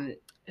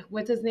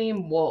 what's his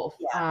name? Wolf.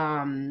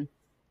 Yeah.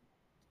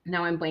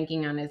 Now I'm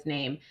blanking on his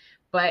name,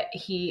 but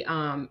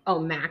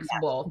Max Yeah.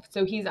 Wolf.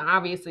 So he's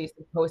obviously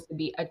supposed to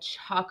be a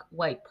Chuck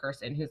like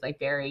person who's like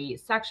very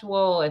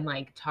sexual and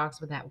like talks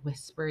with that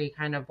whispery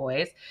kind of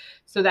voice.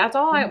 So that's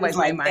all I He's like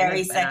my like mind very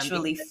has been on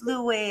sexually because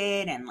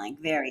fluid and like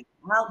very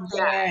out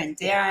there yes, and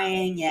yeah.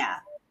 daring. Yeah.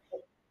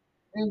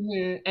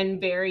 And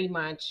very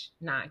much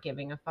not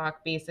giving a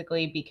fuck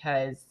basically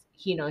because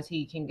he knows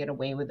he can get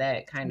away with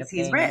it kind of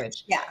He's thing, rich.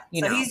 which, Yeah.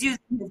 you So know, he's using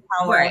his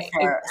power right,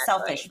 for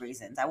selfish exactly.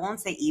 reasons. I won't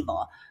say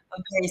evil, but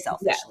very Yeah.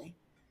 selfishly.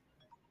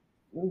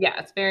 Yeah,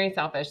 it's very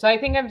selfish. So I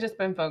think I've just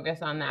been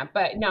focused on that.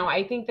 But no,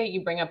 I think that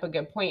you bring up a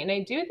good point. And I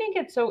do think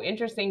it's so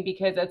interesting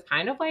because it's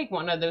kind of like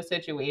one of those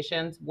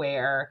situations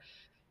where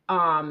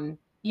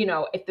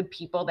if the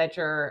people that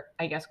you're,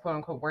 I guess, quote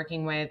unquote,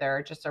 working with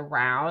or just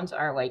around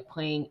are like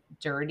playing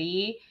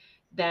dirty,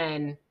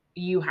 then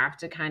you have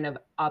to kind of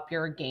up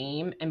your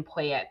game and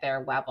play at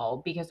their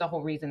level because the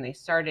whole reason they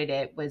started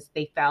it was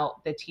the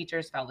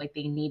teachers felt like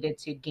they needed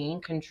to gain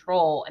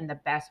control. And the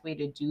best way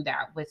to do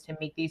that was to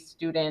make these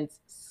students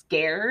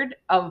scared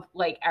of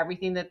like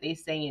everything that they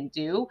say and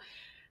do,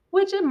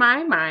 which in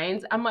my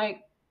mind, I'm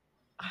like,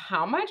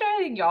 how much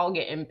are y'all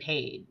getting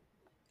paid?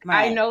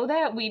 I Right. know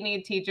that we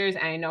need teachers.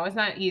 I know it's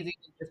not easy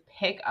to just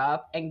pick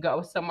up and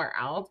go somewhere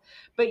else,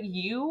 but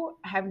you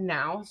have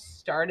now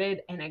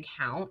started an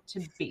account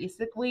to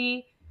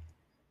basically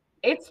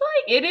it's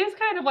like it is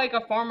kind of like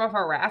a form of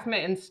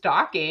harassment and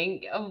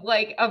stalking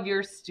of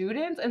your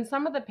students and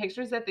some of the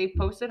pictures that they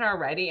posted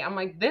already. I'm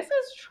like, this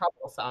is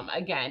troublesome.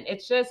 Again,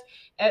 it's just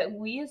at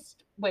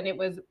least when it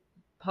was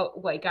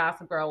like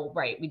Gossip Girl,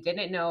 right? We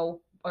didn't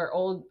know or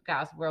old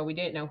Gossip Girl, we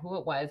didn't know who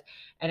it was,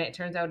 and it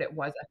turns out it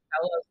was a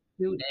fellow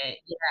student.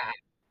 Yeah,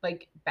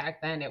 like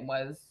back then it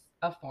was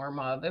a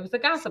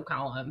gossip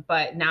column,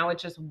 but now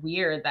it's just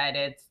weird that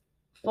it's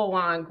full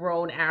on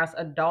grown ass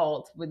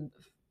adults with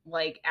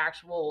like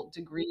actual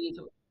degrees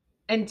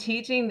and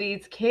teaching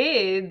these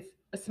kids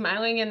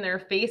smiling in their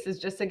faces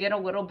just to get a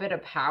little bit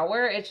of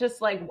power. It's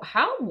just like,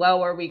 how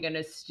low are we going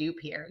to stoop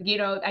here?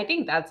 I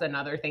think that's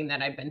another thing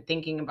that I've been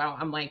thinking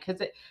about. I'm like,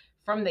 because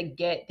from the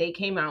get, they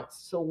came out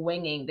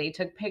swinging. They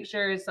took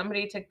pictures.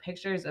 Somebody took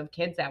pictures of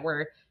kids that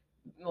were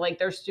like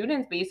their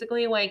students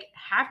basically like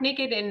half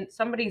naked in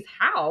somebody's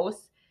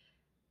house,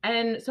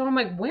 and so I'm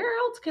like, where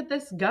else could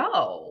this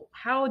go?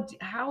 How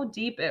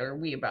deep are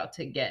we about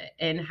to get?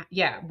 And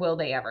yeah, will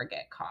they ever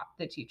get caught?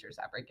 The teachers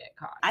ever get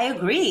caught? I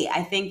agree.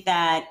 I think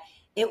that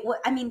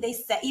I mean, they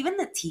said, even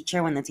the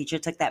teacher, when the teacher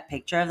took that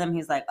picture of them,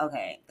 he's like,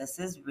 okay, this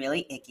is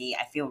really icky.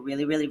 I feel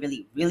really, really,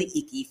 really, really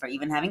icky for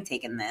even having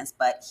taken this,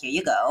 but here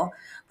you go.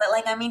 But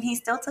like, I mean, he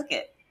still took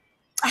it.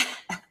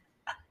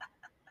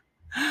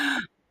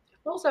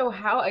 Also,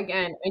 how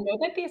again, I know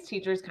that these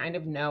teachers kind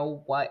of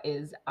know what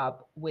is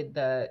up with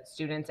the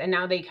students, and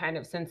now they kind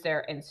of since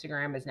their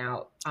Instagram is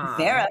now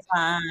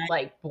Verified.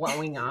 like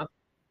blowing up.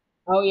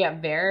 Oh yeah,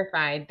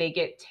 verified. They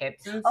get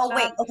tips and Oh,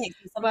 wait. stuff. Okay.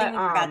 So something But we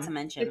forgot to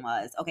mention it's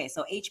was, okay,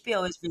 so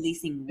HBO is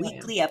releasing oh yeah.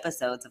 weekly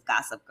episodes of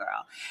Gossip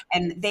Girl.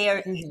 And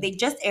Mhm. they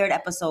just aired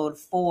episode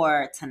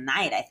 4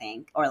 tonight, I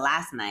think, or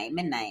last night,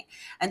 midnight.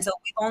 And so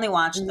we've only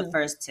watched the Mhm.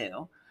 first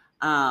two.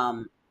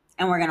 Um,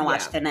 and we're going to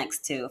watch Yeah. the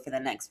next two for the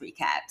next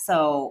recap.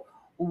 So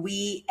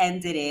we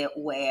ended it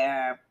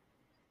where,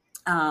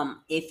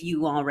 if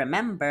you all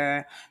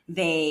remember,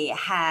 they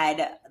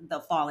had the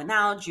falling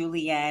out.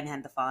 Julianne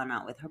had the falling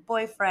out with her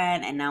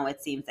boyfriend, and now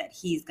it seems that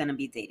he's going to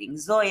be dating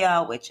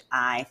Zoya, which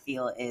I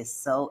feel is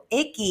so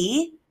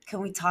icky.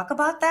 Can we talk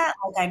about that?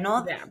 Like, I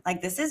know, Yeah.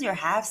 like, this is your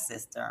half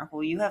sister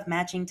who you have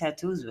matching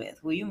tattoos with,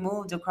 who you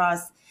moved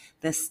across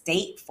the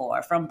state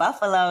for from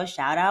Buffalo.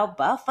 Shout out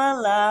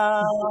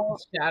Buffalo.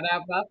 Shout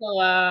out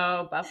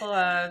Buffalo,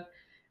 Buffalo.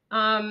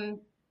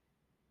 Um,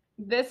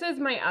 this is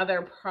my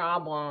other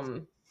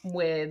problem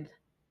with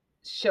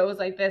shows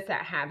like this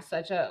that have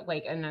such a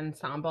like an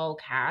ensemble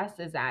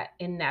cast is that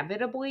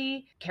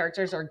inevitably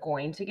characters are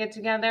going to get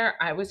together.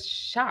 I was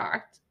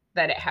shocked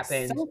that it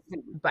happened So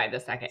soon. by the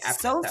second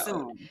So episode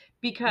soon.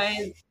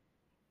 because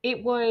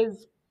it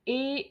was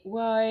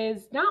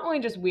not only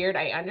just weird,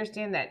 I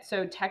understand that.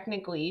 So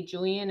technically,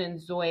 Julian and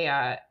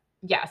Zoya,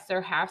 yes,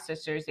 they're half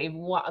sisters. They're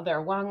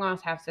long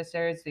lost half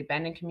sisters. They've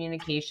been in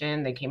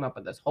communication. They came up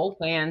with this whole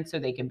plan so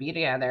they can be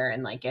together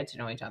and like get to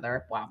know each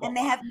other. Blah blah And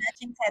they blah. have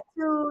matching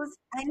tattoos.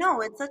 I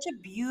know, it's such a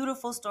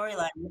beautiful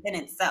storyline within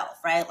itself,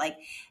 right? Like,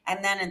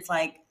 and then it's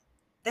like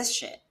this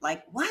shit.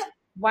 Like, what?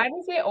 Why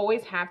does it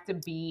always have to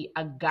be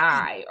a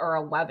guy or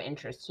a love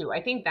interest too?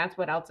 I think that's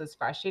what else is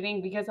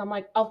frustrating because I'm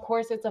like, of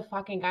course it's a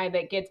fucking guy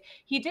that gets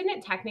he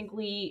didn't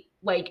technically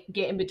like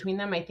get in between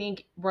them. I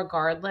think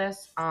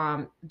regardless,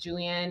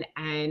 Julian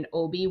and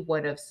Obi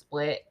would have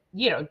split.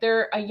 You know,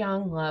 they're a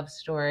young love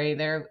story.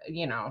 They're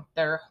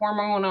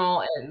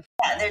hormonal and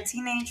Yeah, they're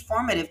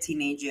formative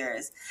teenage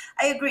years.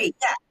 I agree.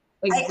 Yeah.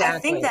 I think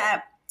exactly.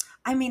 that,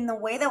 I mean, the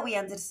way that we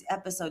ended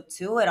episode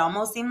two, it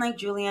almost seemed like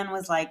Julian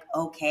was like,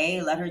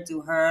 okay, let her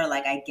do her.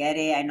 Like, I get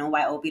it. I know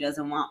why Obi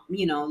doesn't want,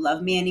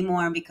 love me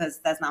anymore because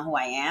that's not who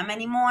I am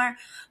anymore.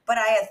 But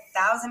I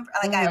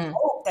Mhm.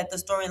 hope that the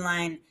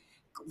storyline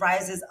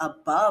rises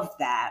above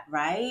that,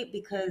 right?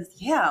 Because,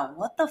 yeah,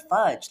 what the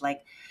fudge?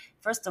 Like,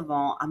 first of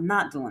all, I'm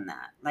not doing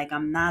that. Like,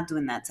 I'm not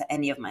doing that to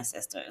any of my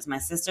sisters. My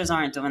sisters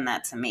aren't doing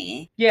that to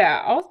me.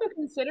 Yeah, also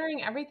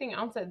considering everything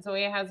else that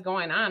Zoe has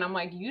going on, I'm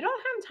like, you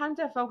don't have time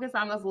to focus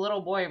on this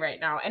little boy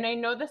right now. And I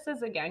know this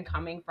is again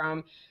coming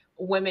from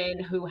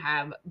women who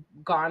have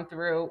gone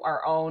through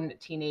our own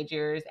teenage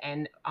years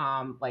and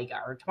like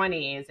our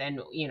 20s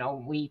and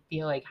we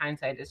feel like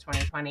hindsight is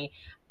 2020.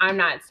 I'm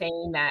not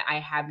saying that I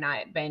have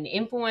not been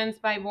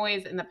influenced by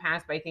boys in the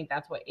past, but I think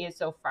that's what is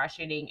so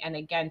frustrating. And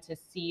again, to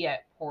see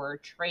it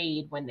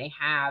portrayed when they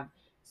have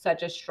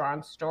such a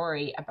strong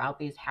story about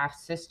these half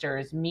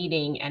sisters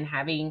meeting and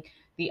having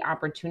the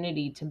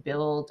opportunity to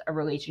build a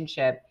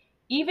relationship,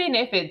 even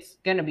if it's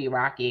going to be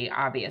rocky,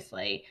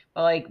 obviously.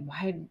 But like,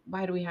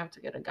 why do we have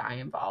to get a guy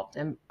involved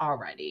and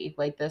already?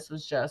 Like, this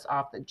was just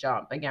off the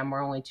jump. Again,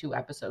 we're only 2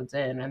 episodes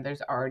in and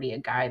there's already a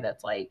guy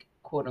that's like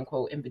quote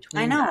unquote in I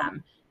between know,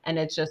 them, and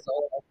it's just a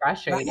little right?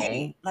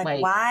 frustrating. Like,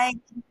 Like, why?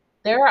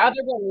 there are other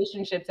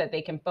relationships that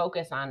they can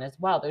focus on as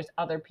well. There's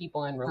other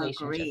people in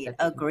relationships Agreed, that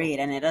they can agreed.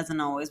 focus And it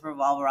doesn't always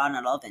revolve around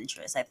a love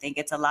interest. I think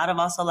it's a lot of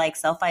also like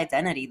self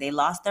identity. They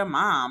lost their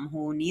mom,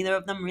 who neither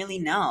of them really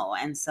know.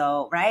 And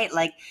so, right?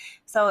 Like,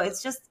 so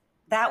it's just,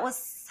 that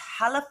was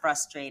hella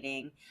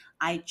frustrating.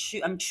 I'm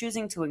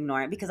choosing to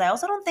ignore it because I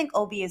also don't think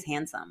Obi is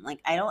handsome. Like,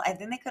 I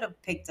think they could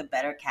have picked a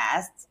better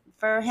cast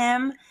for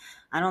him.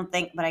 I don't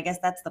think, but I guess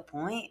that's the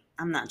point.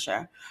 I'm not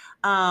sure.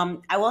 I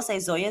will say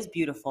Zoya is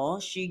beautiful.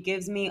 She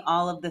gives me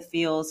all of the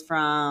feels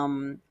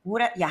from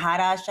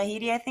Yahara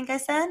Shahidi, I think I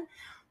said,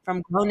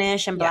 from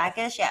Grownish and yes.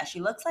 Blackish. Yeah,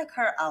 she looks like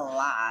her a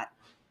lot.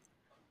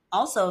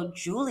 Also,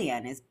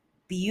 Julian is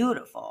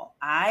beautiful.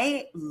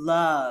 I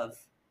love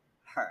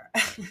her.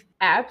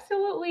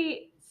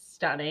 Absolutely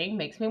stunning.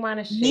 Makes me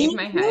wanna shave Me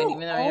my head too. even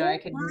though I know I Oh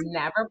could my,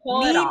 never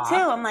pull it me too. off.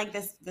 I'm like,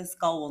 this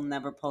skull will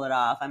never pull it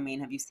off. I mean,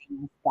 have you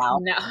seen the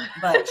scalp? No.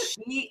 But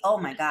oh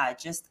my God,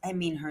 just, I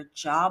mean, her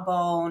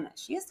jawbone,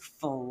 she is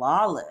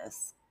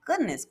flawless.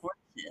 Goodness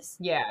gracious.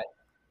 Yeah,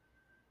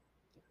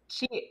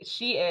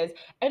 she is.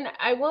 And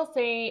I will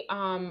say,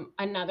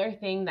 another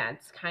thing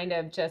that's kind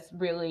of just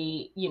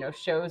really,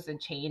 shows a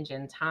change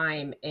in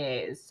time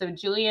is so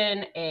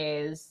Julian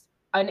is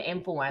an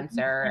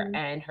influencer Mhm.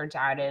 and her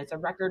dad is a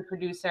record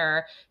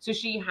producer. So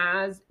she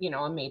has,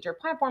 a major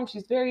platform.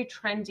 She's very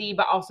trendy,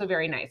 but also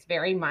very nice.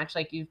 Very much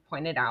like you've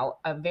pointed out,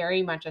 a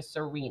very much a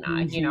Serena,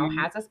 Mhm.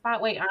 has a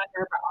spotlight on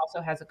her, but also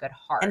has a good And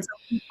heart. so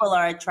people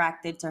are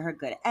attracted to her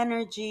good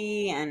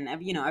energy and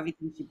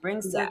everything she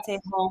brings to Yeah. the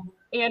table.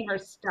 And her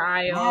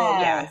style, yeah,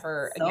 Yes,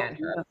 her so again,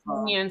 her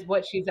beautiful. opinions,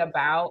 what she's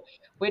about,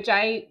 which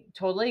I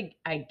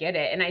get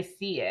it and I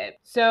see it.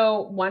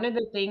 So, one of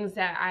the things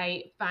that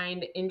I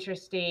find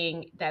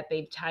interesting that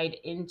they've tied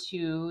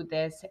into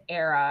this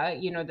era,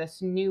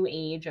 this new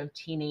age of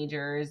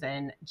teenagers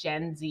and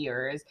Gen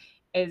Zers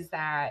is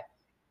that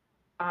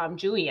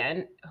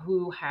Julian,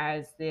 who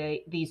has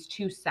these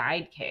two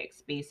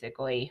sidekicks,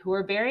 basically, who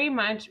are very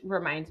much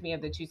reminds me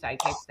of the two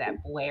sidekicks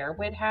that Blair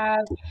would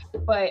have,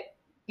 but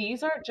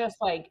these aren't just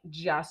like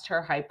just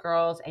her hype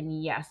girls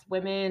and yes,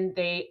 women.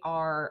 They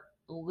are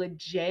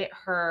legit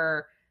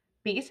her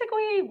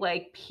basically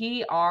like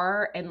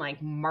PR and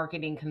like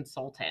marketing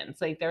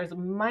consultants. Like there's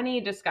money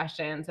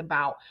discussions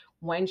about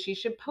when she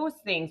should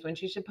post things, when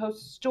she should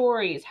post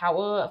stories, how it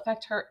will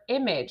affect her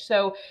image.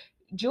 So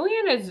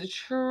Julian is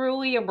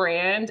truly a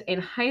brand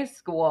in high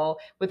school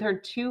with her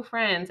two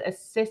friends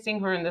assisting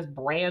her in this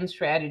brand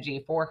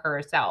strategy for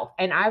herself.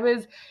 And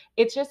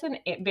it's just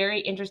a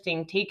very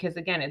interesting take because,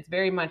 again, it's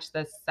very much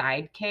the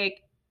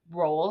sidekick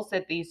roles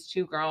that these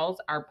two girls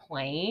are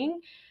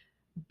playing,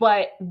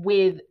 but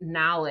with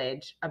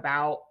knowledge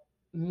about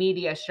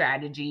media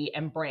strategy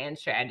and brand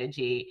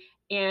strategy.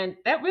 And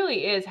that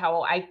really is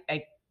how I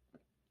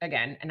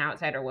again, an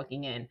outsider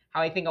looking in,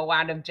 how I think a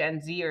lot of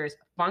Gen Zers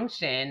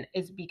function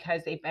is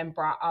because they've been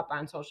brought up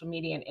on social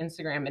media and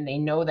Instagram, and they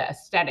know the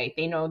aesthetic,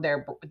 they know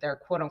their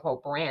quote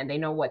unquote brand, they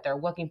know what they're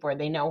looking for,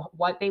 they know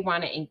what they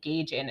want to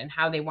engage in and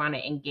how they want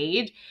to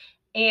engage.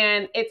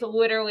 And it's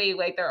literally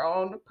like their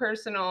own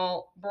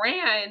personal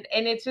brand.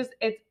 And it's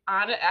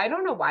on. I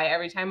don't know why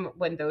every time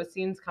when those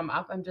scenes come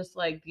up, I'm just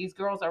like, these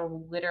girls are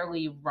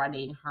literally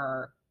running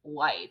her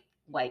life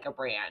like a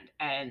brand.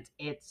 And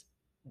it's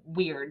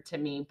weird to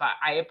me, but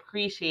I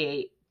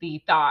appreciate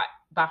the thought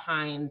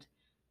behind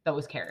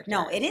those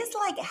No, it characters. is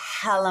like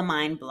hella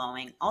mind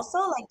blowing. Also,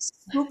 like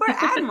super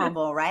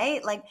admirable,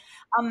 right? Like,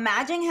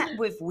 imagine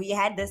if we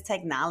had this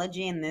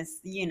technology and this,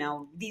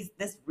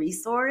 this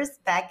resource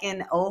back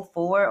in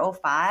 '04,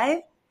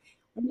 '05.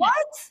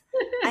 What?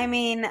 I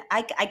mean,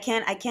 I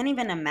can't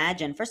even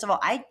imagine. First of all,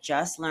 I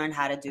just learned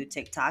how to do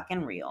TikTok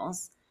and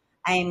Reels.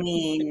 I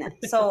mean,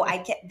 so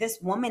this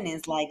woman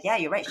is like, yeah,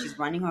 you're right. She's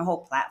running her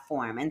whole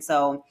platform. And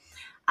so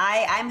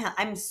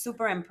I'm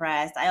super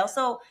impressed.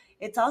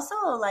 It's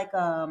also like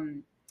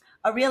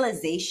a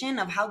realization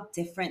of how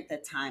different the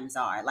times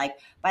are. Like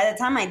by the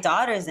time my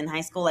daughter's in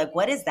high school, like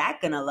what is that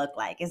gonna look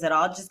like? Is it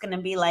all just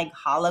gonna be like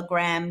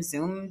hologram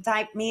Zoom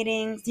type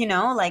meetings?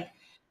 Like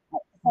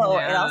so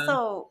it Yeah.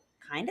 also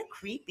kind of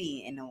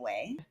creepy in a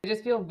way. I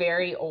just feel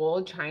very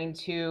old trying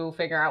to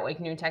figure out like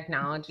new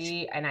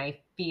technology. And I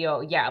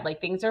feel, yeah,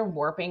 like things are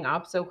warping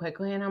up so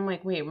quickly. And I'm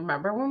like, wait,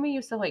 remember when we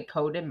used to like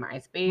code in I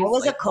MySpace?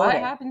 was a Like, what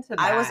coder. happened to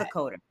I was a that?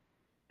 coder.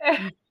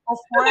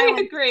 Before I I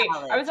went to agree.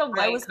 I was college, a I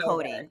light was coder.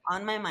 coding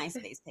on my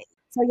MySpace page.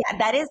 So yeah,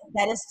 that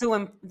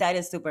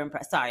is super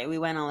impressive. Sorry, we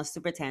went on a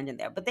super tangent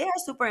there, but they are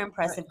super Right.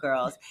 impressive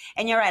girls.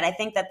 And you're right. I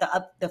think that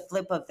the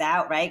flip of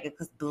that, right?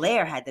 Because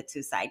Blair had the two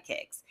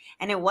sidekicks,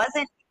 and it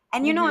wasn't.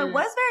 And it Hmm.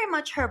 was very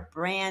much her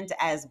brand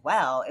as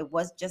well. It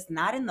was just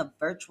not in the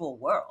virtual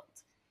world.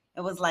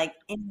 It was like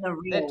in the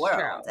real That's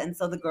world. true. And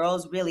so the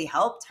girls really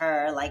helped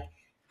her, like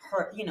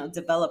her,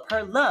 develop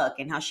her look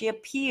and how she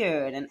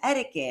appeared and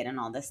etiquette and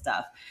all this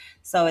stuff.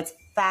 So it's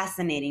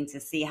fascinating to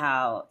see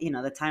how,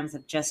 the times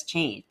have just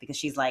changed because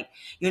she's like,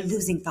 you're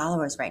losing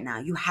followers right now.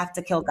 You have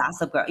to kill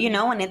Gossip Girl,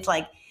 and it's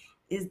like,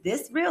 is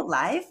this real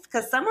life?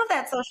 Because some of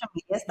that social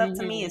media stuff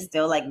to me is Hmm.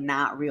 still like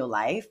not real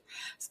life,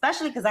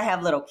 especially because I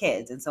have little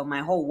kids. And so my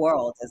whole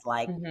world is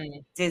like Hmm.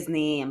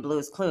 Disney and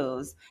Blue's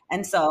Clues.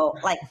 And so,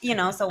 like,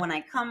 so when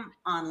I come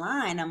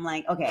online, I'm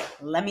like, okay,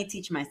 let me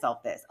teach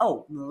myself this.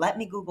 Oh, let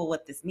me Google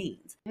what this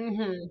means.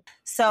 Hmm.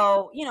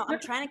 So, I'm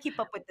trying to keep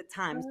up with the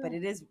times, but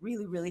it is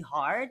really, really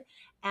hard.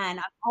 And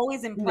I'm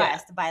always Yeah.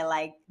 impressed by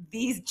like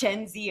these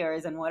Gen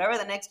Zers and whatever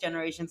the next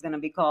generation is going to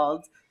be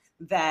called,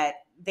 that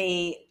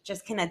they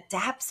just can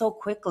adapt so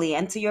quickly.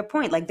 And to your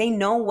point, like they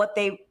know what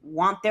they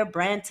want their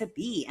brand to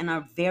be and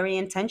are very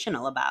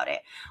intentional about it.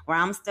 Where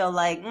I'm still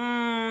like,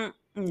 nah,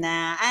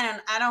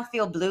 I don't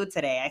feel blue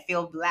today. I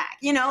feel black,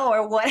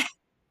 or what.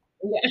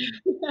 Yeah.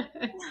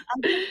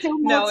 I'm just too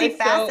No,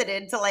 it's so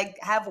multifaceted to like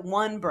have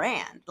one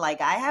brand.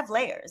 Like I have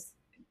layers.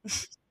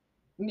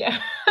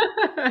 yeah.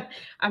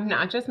 I'm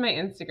not just my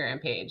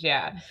Instagram page.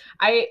 Yeah.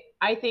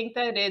 I think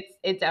that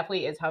it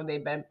definitely is how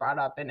they've been brought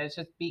up, and it's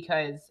just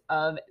because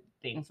of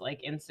things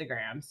like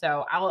Instagram.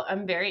 So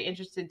I'm very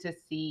interested to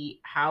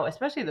see how,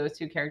 especially those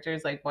two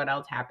characters, like what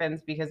else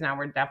happens, because now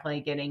we're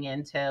definitely getting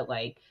into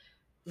like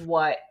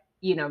what,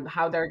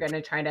 how they're going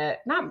to try to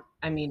not,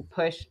 I mean,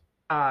 push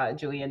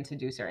Julian to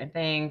do certain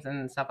things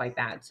and stuff like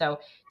that. So,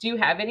 do you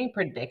have any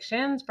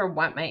predictions for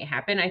what might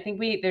happen? I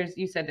think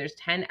you said there's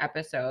 10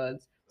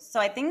 episodes. So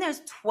I think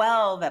there's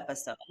 12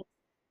 episodes.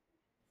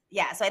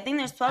 Yeah, so I think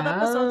there's 12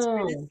 episodes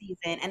for this Oh.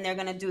 season, and they're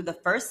gonna do the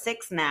first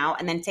six now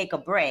and then take a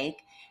break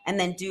and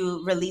then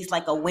do release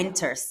like a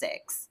winter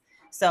six.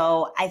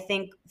 So I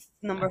think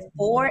number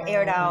four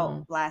aired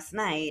out Oh. last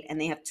night and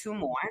they have two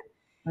more.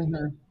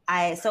 Mhm.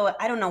 I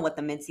don't know what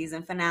the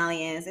mid-season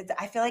finale is.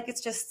 I feel like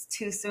it's just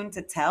too soon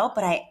to tell,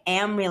 but I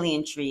am really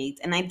intrigued,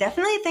 and I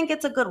definitely think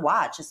it's a good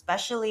watch,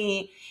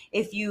 especially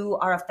if you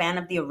are a fan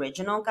of the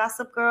original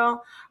Gossip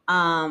Girl.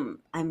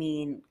 I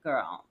mean,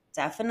 girl,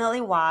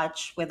 definitely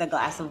watch with a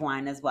glass of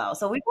wine as well.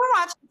 So we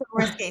can watch the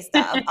risque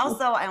stuff.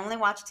 Also, I only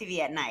watch TV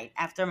at night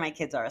after my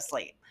kids are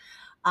asleep,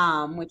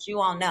 which you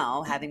all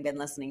know, having been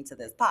listening to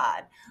this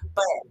pod.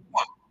 But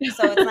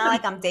so it's not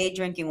like I'm day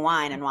drinking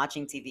wine and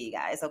watching TV,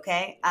 guys,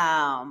 okay?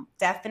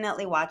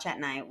 Definitely watch at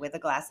night with a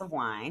glass of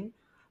wine.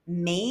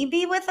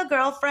 Maybe with a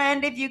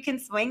girlfriend if you can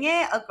swing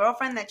it, a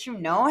girlfriend that you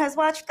know has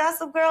watched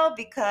Gossip Girl,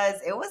 because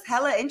it was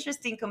hella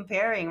interesting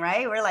comparing,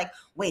 right? We're like,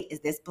 wait,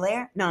 is this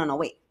Blair? No, no, no,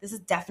 wait. This is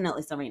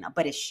definitely Serena.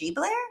 But is she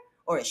Blair?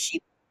 Or is she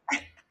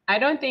I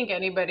don't think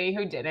anybody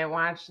who didn't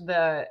watch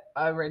the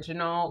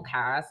original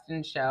cast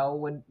and show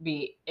would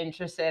be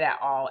interested at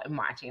all in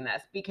watching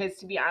this because,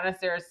 to be honest,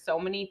 there are so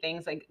many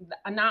things like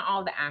not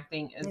all the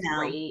acting is No.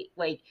 great.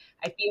 Like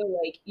I feel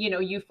like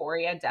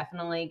Euphoria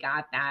definitely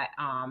got that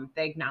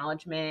the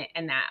acknowledgement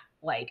and that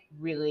like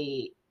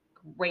really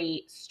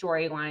great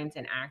storylines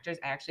and actors.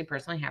 I actually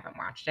personally haven't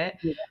watched it,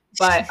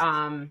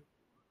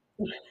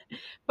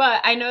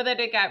 but I know that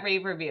it got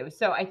rave reviews,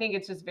 so I think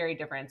it's just very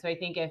different. So I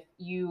think if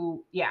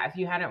you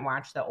hadn't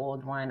watched the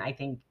old one, I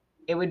think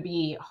it would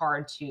be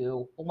hard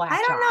to I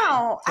latch don't on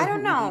know. I to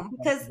don't who these know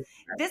because characters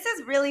are. this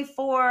is really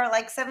for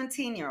like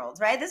 17-year-olds,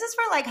 right? This is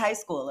for like high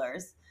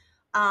schoolers.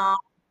 Um,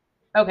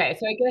 Okay,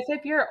 so I guess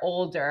if you're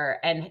older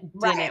and right.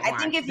 didn't I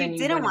think watch, if then you you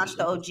didn't wouldn't watch be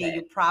the OG, interested.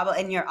 you probably,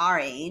 and you're our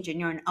age and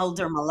you're an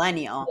older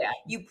millennial, Yeah,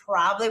 you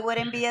probably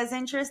wouldn't be as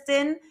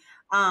interested.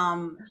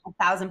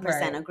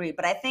 1,000% right. agree.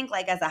 But I think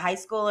like as a high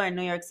schooler in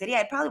New York City,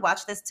 I'd probably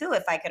watch this too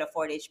if I could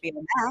afford HBO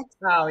Max.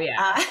 Oh, yeah,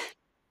 Uh,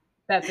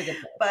 that's a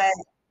good point. but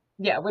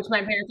Yeah, which my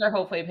parents are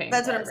hopefully paying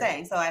that's what for, I'm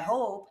saying. right? So I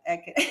hope I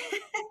could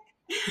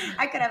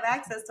I could have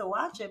access to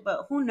watch it,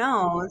 but who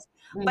knows?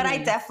 But I Mhm.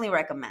 definitely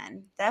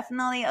recommend.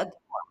 Definitely a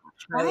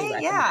Highly right?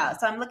 Yeah. recommend.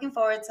 So I'm looking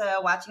forward to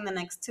watching the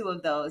next two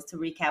of those to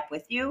recap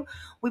with you.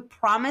 We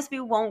promise we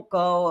won't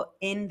go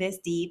in this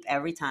deep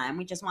every time.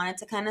 We just wanted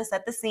to kind of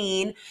set the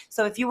scene.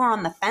 So if you were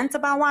on the fence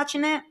about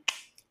watching it,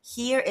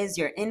 here is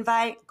your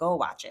invite. Go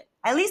watch it.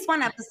 At least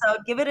one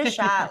episode. Give it a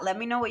shot. Let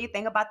me know what you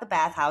think about the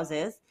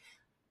bathhouses.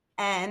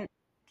 And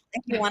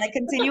if you want to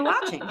continue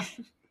watching.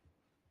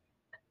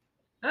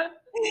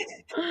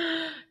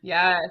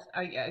 Yes,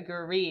 I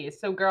agree.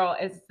 So, girl,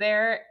 is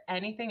there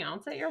anything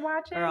else that you're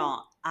watching?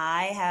 Girl,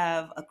 I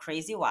have a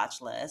crazy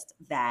watch list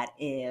that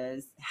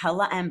is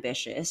hella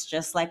ambitious,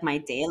 just like my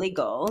daily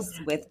goals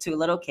with two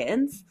little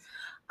kids.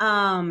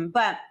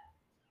 But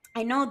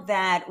I know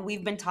that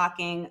we've been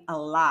talking a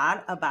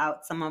lot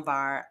about some of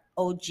our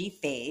OG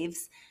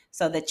faves.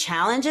 So the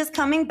challenge is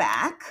coming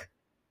back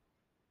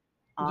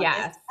August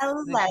Yes,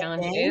 the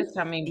challenge 11th. is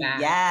coming back.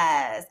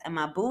 Yes, and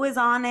my boo is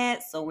on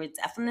it. So we're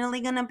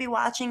definitely going to be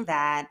watching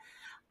that.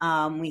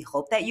 We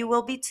hope that you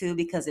will be too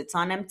because it's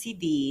on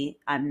MTV.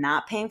 I'm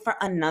not paying for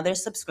another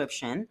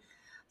subscription.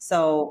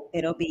 So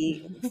it'll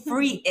be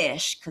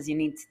free-ish because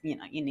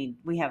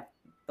we have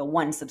the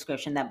one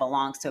subscription that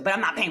belongs to it, but I'm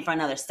not paying for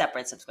another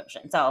separate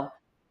subscription. So,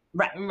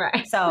 right.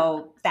 Right.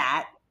 So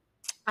that,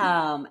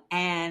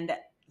 and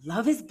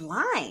Love is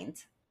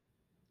Blind.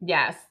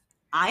 Yes.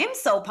 I am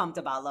so pumped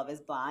about Love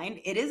is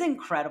Blind. It is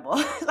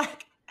incredible.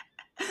 Like,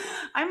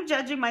 I'm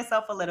judging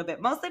myself a little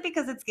bit, mostly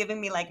because it's giving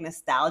me like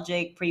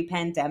nostalgic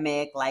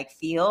pre-pandemic like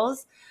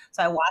feels.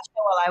 So I watched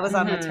it while I was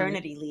on Mhm.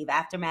 maternity leave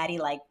after Maddie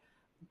like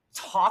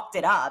talked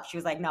it up. She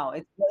was like, "No,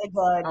 it's really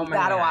good. Oh You my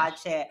got to gosh.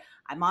 watch it."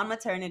 I'm on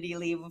maternity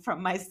leave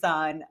from my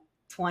son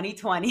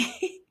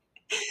 2020.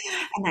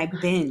 And I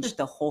binged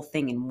the whole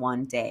thing in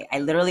one day. I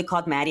literally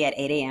called Maddie at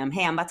 8 a.m.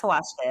 Hey, I'm about to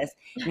watch this.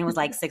 And it was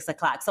like 6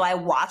 o'clock. So I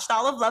watched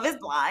all of Love is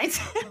Blind.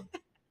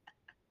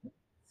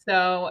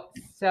 So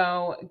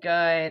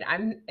good.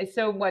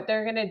 So what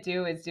they're gonna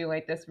do is do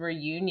like this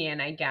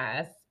reunion, I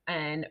guess,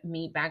 and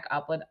meet back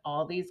up with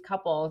all these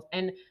couples.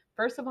 And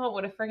first of all,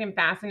 what a freaking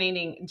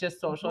fascinating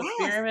just social Yes.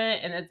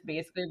 experiment. And it's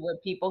basically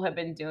what people have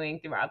been doing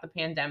throughout the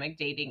pandemic,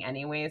 dating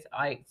anyways.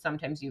 Like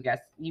sometimes you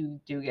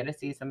do get to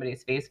see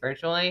somebody's face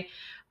virtually.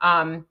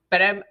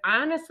 But I'm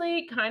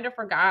honestly kind of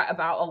forgot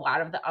about a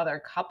lot of the other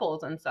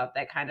couples and stuff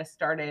that kind of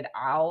started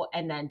out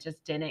and then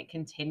just didn't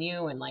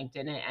continue and like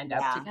didn't end up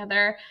Yeah.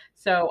 together.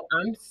 So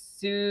I'm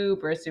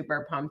super,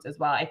 super pumped as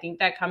well. I think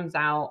that comes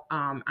out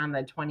on the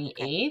Okay.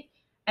 28th.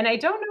 And I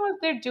don't know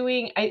if they're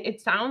doing, it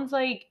sounds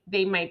like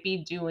they might be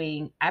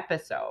doing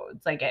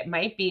episodes. Like it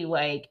might be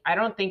like, Oh, I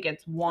don't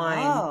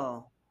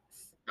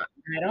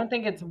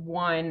think it's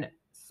one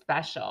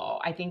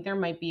special. I think there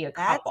might be a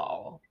that's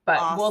couple, but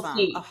we'll awesome.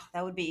 see. Oh,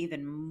 that would be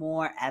even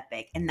more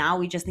epic. And now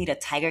we just need a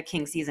Tiger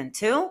King season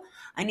two.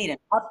 I need an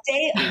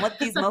update on what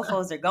these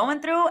mofos are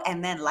going through,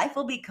 and then life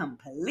will be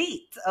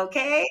complete.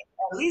 Okay,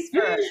 at least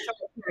for a short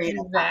period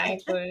of time.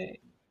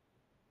 Exactly.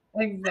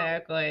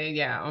 Exactly.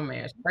 Yeah. Oh my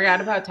gosh.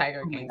 Forgot about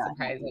Tiger Oh my King, god,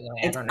 no.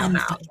 surprisingly. I It's don't know how.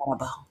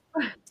 unforgettable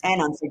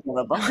and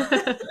unforgivable.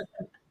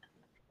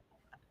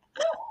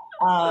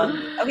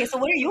 Okay, so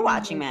what are you Oh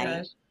watching, my Maddie?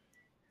 gosh.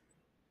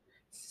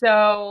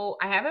 So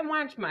I haven't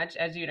watched much,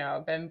 as you know.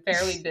 I've been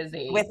fairly With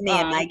busy me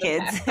and my the kids,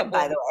 past couple by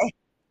of the way.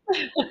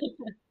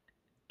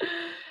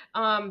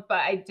 but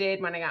I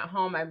did when I got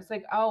home, I was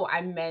like, oh,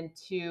 I meant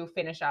to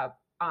finish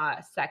up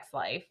Sex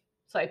Life.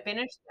 So I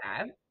finished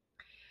that.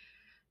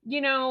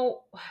 You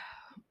know,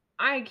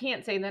 I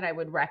can't say that I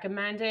would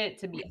recommend it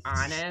to be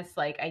honest.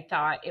 Like I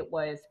thought it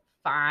was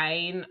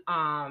fine.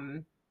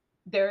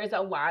 There is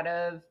a lot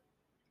of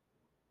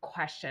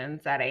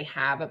questions that I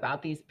have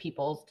about these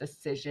people's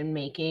decision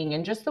making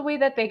and just the way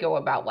that they go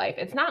about life.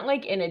 It's not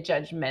like in a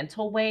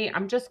judgmental way.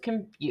 I'm just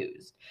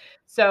confused.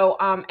 So,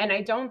 and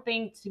I don't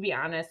think, to be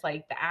honest,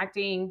 like the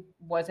acting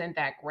wasn't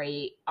that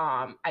great.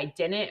 I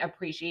didn't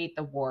appreciate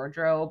the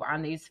wardrobe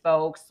on these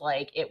folks.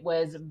 Like it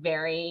was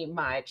very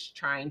much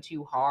trying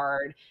too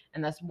hard.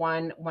 And this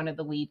one of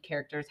the lead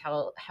characters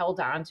held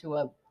on to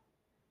a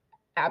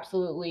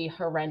absolutely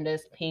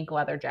horrendous pink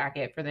leather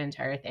jacket for the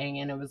entire thing.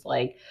 And it was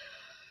like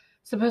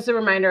supposed to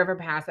remind her of her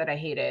past that I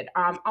hated.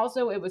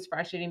 Also, it was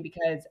frustrating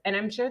because, and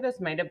I'm sure this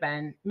might have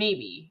been,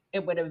 maybe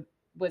it would have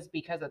was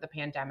because of the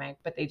pandemic,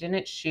 but they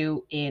didn't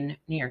shoot in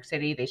New York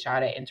City. They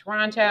shot it in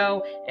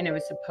Toronto, and it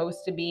was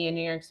supposed to be in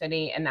New York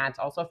City, and that's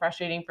also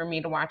frustrating for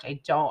me to watch.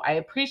 I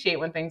appreciate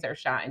when things are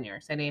shot in New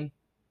York City.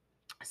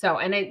 So,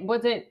 and it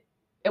wasn't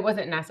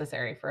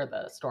necessary for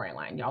the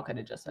storyline. Y'all could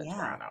have just said Yeah.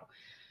 Toronto.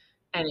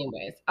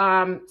 Anyways,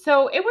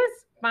 so it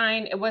was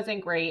fine. It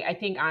wasn't great. I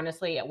think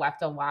honestly, it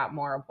left a lot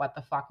more of what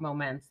the fuck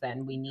moments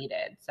than we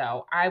needed.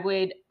 So I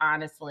would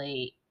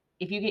honestly,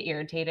 if you get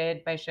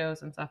irritated by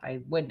shows and stuff,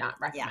 I would not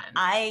Yeah,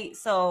 recommend.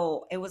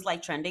 so it was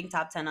like trending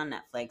top 10 on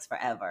Netflix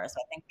forever. So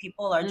I think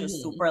people are just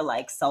Hmm. super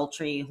like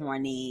sultry,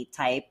 horny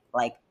type.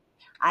 Like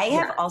I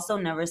have Yes. also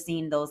never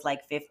seen those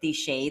like 50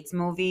 Shades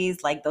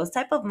movies. Like those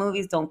type of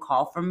movies don't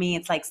call for me.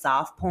 It's like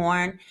soft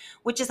porn,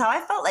 which is how I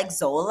felt like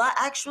Zola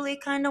actually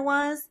kind of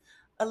was.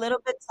 A little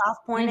bit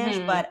soft pornish,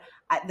 Hmm. but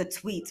the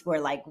tweets were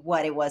like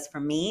what it was for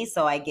me.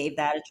 So I gave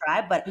that a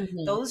try. But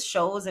Hmm. those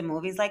shows and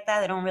movies like that,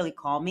 they don't really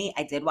call me.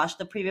 I did watch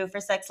the preview for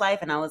Sex Life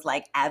and I was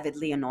like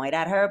avidly annoyed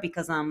at her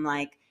because I'm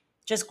like,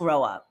 just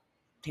grow up,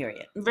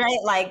 period. Right?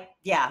 Like,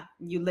 yeah,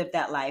 you lived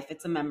that life.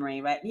 It's a memory,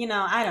 right?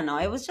 I don't know.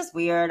 It was just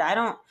weird. I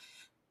don't,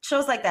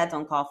 shows like that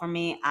don't call for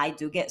me. I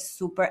do get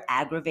super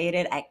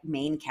aggravated at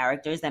main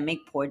characters that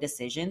make poor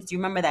decisions. Do you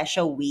remember that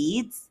show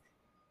Weeds?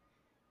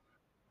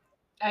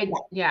 I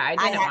yeah, I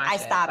I didn't had I watch it,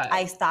 stopped. but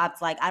I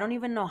stopped. Like I don't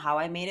even know how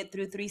I made it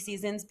through 3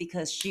 seasons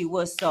because she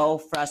was so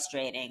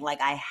frustrating.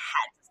 Like I had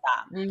to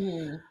stop.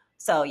 mhm.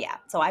 So yeah,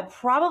 so I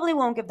probably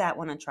won't give that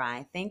one a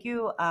try. Thank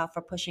you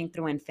for pushing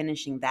through and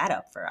finishing that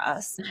up for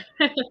us.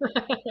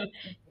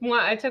 Well,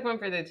 I took one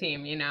for the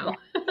team, Yeah,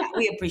 yeah,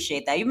 we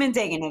appreciate that. You've been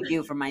taking a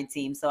view for my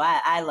team, so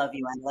I love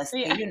you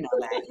endlessly. Yeah. You know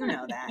that. You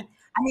know that.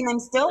 I mean, I'm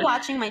still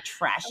watching my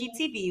trashy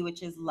TV,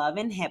 which is Love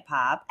and Hip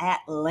Hop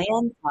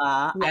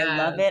Atlanta. I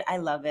love Yes. it. I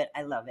love it.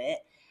 I love it.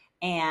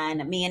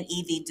 And me and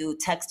Evie do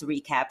text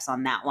recaps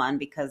on that one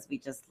because we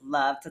just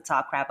love to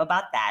talk crap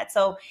about that.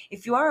 So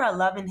if you are a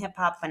Love and Hip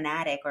Hop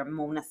fanatic or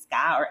Mona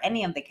Scott or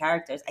any of the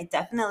characters, I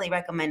definitely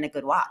recommend a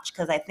good watch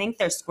because I think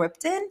they're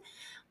scripted,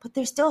 but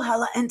they're still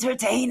hella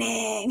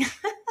entertaining.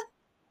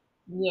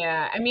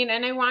 Yeah, I mean,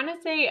 and I wanna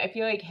say I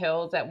feel like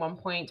Hills at one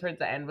point towards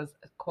the end was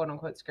quote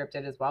unquote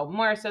scripted as well,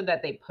 more so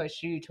that they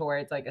push you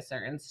towards like a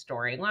certain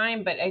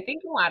storyline, but I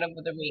think a lot of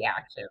the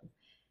reaction.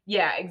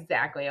 Yeah,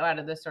 exactly. A lot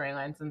of the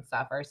storylines and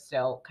stuff are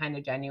still kind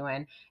of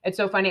genuine. It's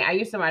so funny. I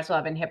used to watch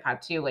Love and Hip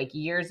Hop too, like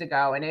years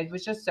ago, and it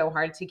was just so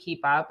hard to keep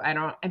up. I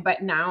don't,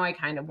 but now I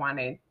kind of want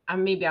to.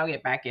 Maybe I'll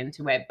get back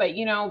into it. But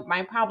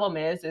my problem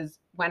is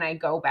when I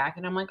go back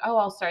and I'm like, oh,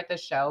 I'll start the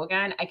show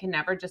again. I can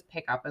never just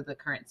pick up at the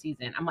current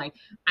season. I'm like,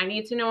 I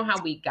need to know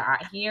how we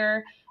got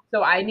here.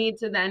 So I need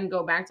to then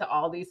go back to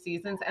all these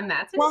seasons, and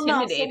that's Well, no.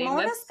 So intimidating.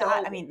 Mona That's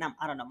Scott, I so mean, no,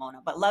 I don't know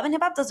Mona, but Love and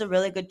Hip Hop does a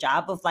really good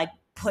job of like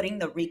putting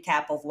the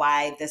recap of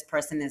why this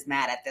person is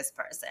mad at this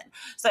person.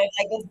 So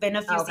like it's been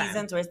a few okay.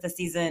 seasons where it's the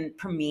season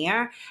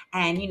premiere,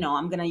 and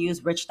I'm gonna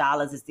use Rich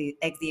Dollaz as the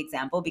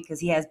example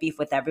because he has beef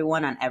with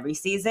everyone on every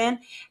season,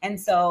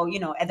 and so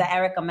the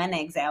Erica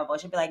Mena example,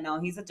 she'd be like, no,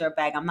 he's a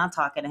dirtbag. I'm not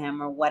talking to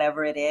him or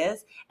whatever it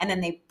is, and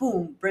then they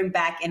boom bring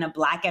back in a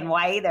black and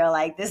white. They're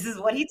like, this is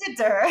what he did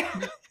to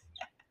her.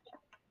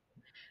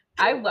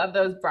 I love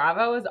those.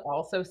 Bravo is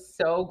also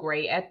so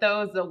great at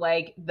those.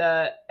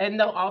 And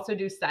they'll also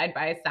do side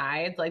by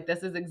sides. Like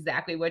this is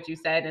exactly what you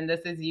said, and this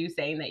is you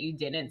saying that you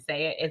didn't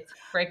say it. It's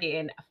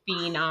freaking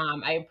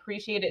phenom. I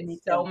appreciate it Me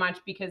so too. much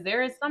because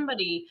there is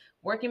somebody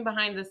working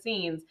behind the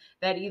scenes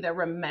that either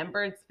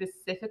remembered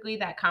specifically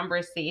that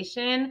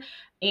conversation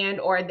and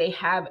or they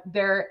have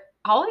their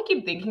all I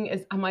keep thinking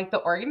is I'm like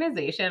the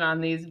organization on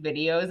these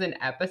videos and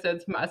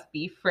episodes must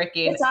be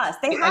freaking It's us.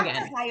 They have to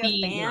again hire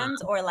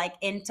fans phenom. or like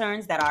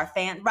interns that are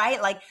fans, right?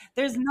 Like,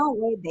 there's no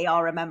way they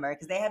all remember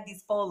because they have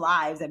these full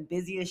lives and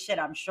busy as shit,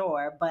 I'm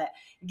sure. But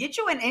get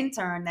you an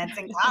intern that's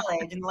in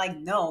college and like,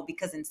 no,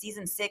 because in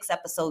season 6,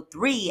 episode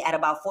 3, at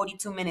about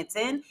 42 minutes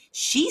in,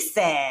 she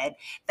said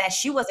that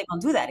she wasn't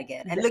gonna do that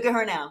again. And look at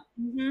her now.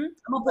 I'm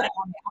gonna put it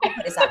on there. I'm gonna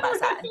put it side by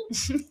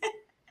side.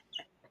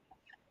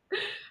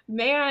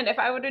 Man, if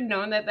I would have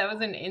known that that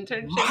was an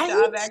internship job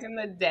Right? back in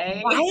the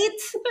day. Right?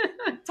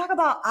 Talk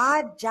about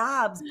odd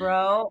jobs,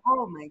 bro.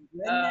 Oh my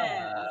goodness.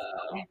 uh,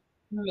 Okay.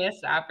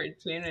 Missed All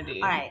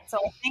opportunity. right. So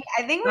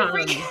I think we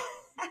freak.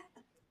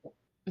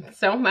 Um,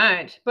 so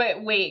much.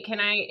 But wait, can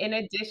I, in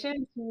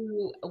addition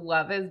to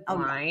Love is Oh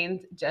yeah.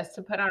 Blind, just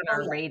to put on Oh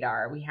our yeah.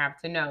 radar, we have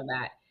to know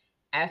that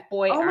F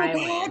Boy Oh my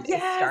God. Island is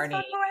Yes.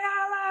 starting. Fun Boy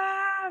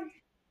Island.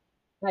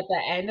 at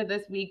the end of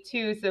this week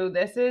too. So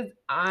this is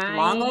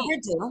Long I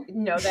overdue.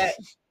 know that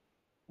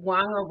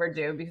long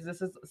overdue because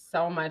this is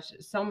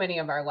so many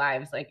of our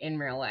lives, like in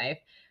real life.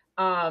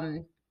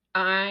 Um,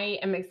 I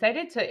am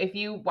excited to if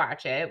you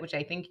watch it, which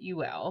I think you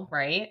will,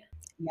 right?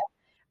 Yeah.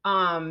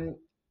 Um,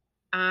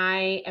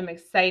 I am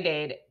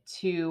excited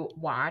to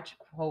watch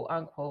quote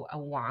unquote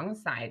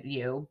alongside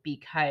you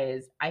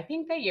because I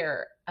think that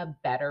you're a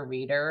better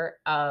reader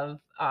of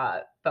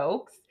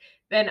folks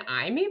than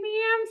I maybe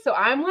am. So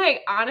I'm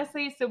like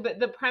honestly, so but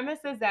the premise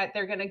is that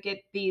they're gonna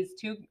get these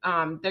two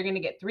they're gonna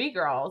get three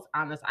girls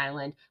on this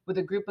island with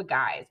a group of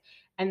guys.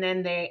 And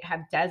then they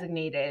have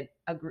designated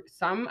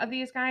some of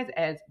these guys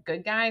as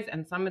good guys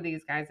and some of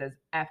these guys as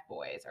F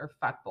boys or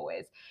fuck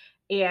boys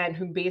and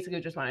who basically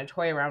just want to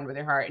toy around with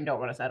your heart and don't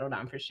want to settle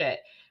down for shit.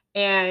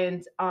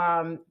 And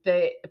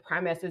the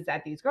premise is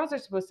that these girls are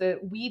supposed to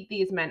weed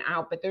these men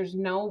out, but there's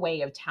no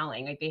way of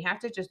telling. Like they have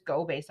to just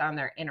go based on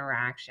their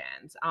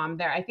interactions.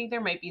 There, I think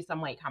there might be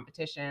some like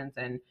competitions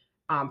and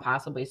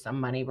possibly some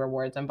money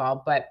rewards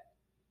involved, but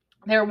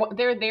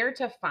they're there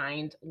to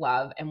find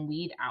love and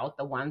weed out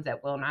the ones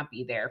that will not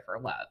be there for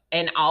love.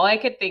 And all I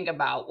could think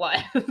about was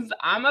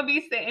I'm gonna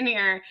be sitting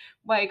here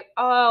like,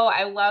 oh,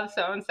 I love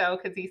so and so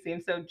because he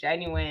seems so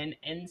genuine.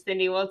 And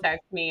Cindy will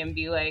text me and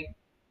be like,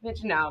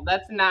 bitch, no,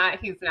 that's not.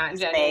 He's not He's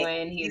fake.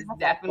 genuine. He's He's a fuck boy.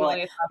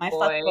 definitely a fuck My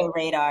boy. fuckboy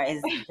radar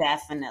is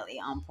definitely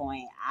on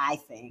point, I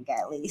think,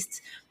 at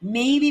least.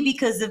 Maybe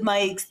because of my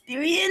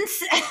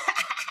experience.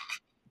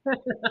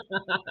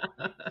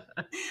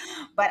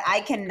 But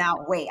I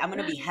cannot wait. I'm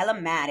gonna be hella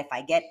mad if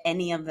I get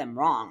any of them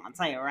wrong. I'll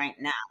tell you right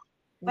now.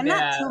 But not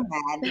Yeah, too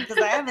mad because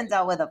I haven't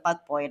dealt with a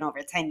fuckboy in over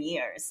 10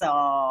 years. So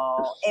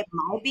it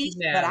might be,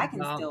 but yeah. I can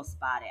Well, still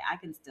spot it. I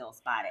can still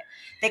spot it.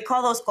 They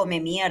call those come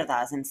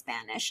mierdas in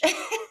Spanish.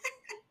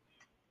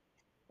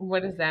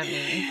 what does that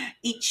mean?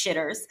 Eat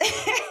shitters.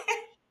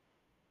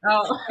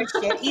 Oh,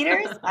 Or shit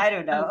eaters? I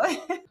don't know.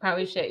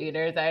 probably shit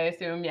eaters. I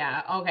assume.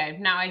 Yeah. Okay.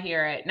 Now I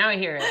hear it. Now I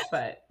hear it.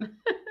 But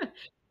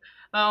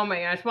oh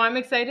my gosh. Well, I'm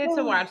excited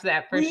to watch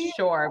that for We,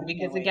 sure I can't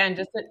because wait. again,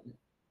 just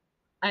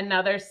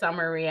another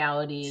summer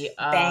reality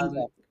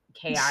Banger.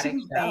 chaotic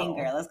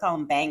Banger. show. Let's call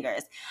them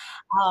bangers.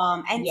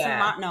 And Yeah.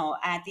 tomorrow, no,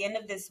 at the end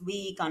of this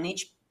week on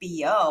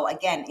HBO,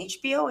 again,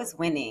 HBO is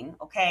winning.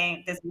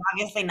 Okay, this is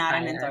obviously not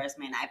an Fire.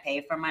 endorsement. I pay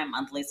for my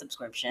monthly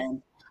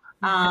subscription.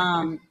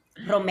 Um,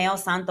 Romeo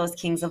Santos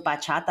Kings of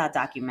Bachata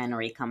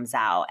documentary comes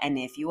out, and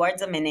if you are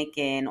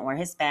Dominican or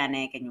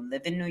Hispanic and you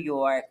live in New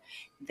York,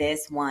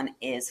 this one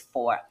is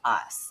for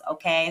us.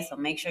 Okay, so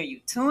make sure you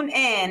tune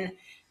in.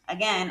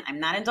 Again, I'm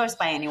not endorsed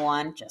by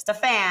anyone, just a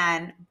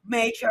fan.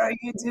 Make sure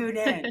you tune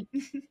in.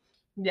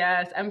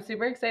 Yes, I'm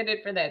super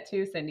excited for that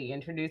too. Cindy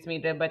introduced me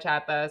to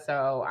bachata,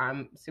 so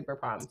I'm super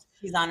pumped.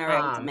 She's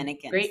honorary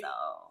Dominican, Great. so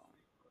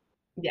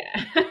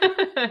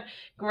Yeah.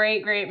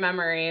 Great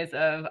memories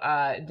of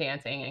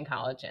dancing in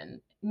college and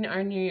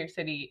our New York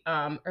City,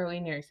 early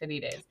New York City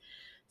days.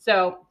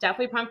 So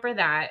definitely pumped for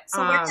that.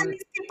 so where can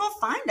these people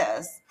find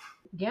us?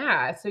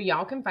 Yeah, so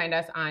y'all can find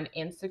us on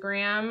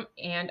Instagram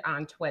and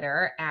on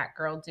Twitter at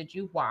Girl Did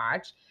You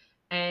Watch.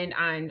 And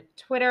on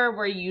Twitter,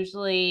 we're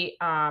usually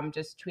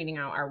just tweeting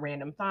out our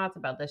random thoughts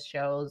about the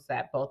shows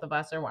that both of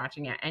us are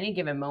watching at any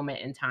given moment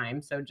in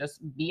time. So just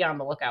be on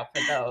the lookout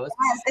for those.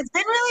 Yes, it's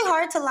been really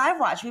hard to live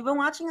watch. We've been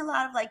watching a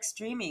lot of like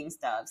streaming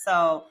stuff.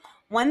 So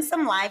when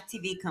some live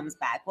TV comes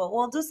back,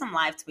 we'll do some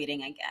live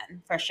tweeting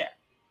again for sure.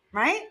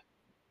 Right?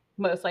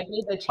 Most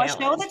likely the For show the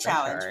challenge for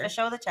challenge. For sure.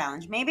 show the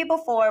challenge. Maybe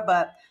before,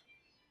 but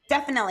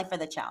definitely for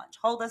the challenge.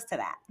 Hold us to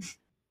that.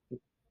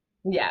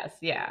 Yes,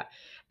 yeah.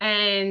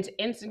 And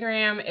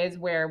Instagram is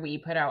where we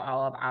put out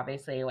all of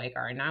obviously like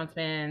our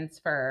announcements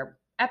for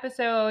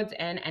episodes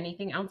and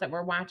anything else that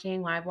we're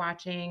watching, live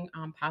watching,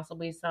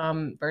 possibly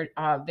some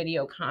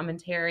video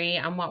commentary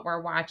on what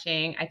we're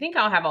watching. I think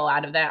I'll have a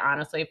lot of that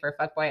honestly for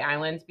Fuckboy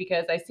Islands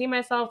because I see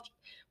myself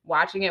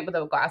watching it with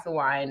a glass of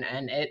wine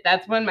and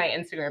that's when my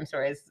Instagram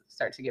stories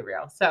start to get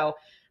real. So,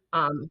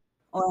 um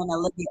Or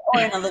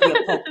an Olivia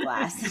Pope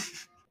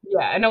glass.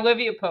 yeah, an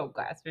Olivia Pope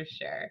glass for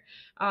sure.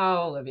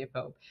 Oh, Olivia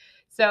Pope.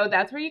 So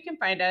that's where you can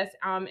find us.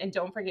 And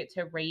don't forget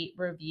to rate,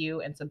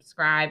 review, and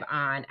subscribe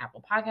on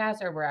Apple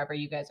Podcasts or wherever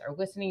you guys are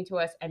listening to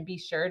us. And be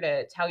sure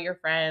to tell your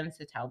friends,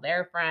 to tell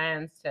their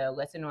friends, to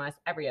listen to us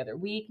every other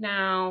week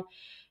now.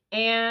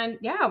 And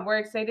yeah, we're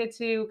excited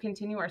to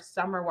continue our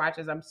summer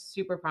watches. I'm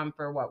super pumped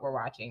for what we're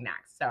watching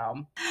next.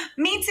 So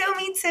Me too,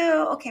 me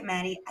too. Okay,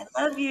 Maddie,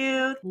 I love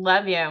you.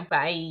 love you.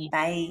 Bye.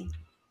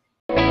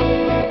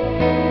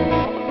 Bye.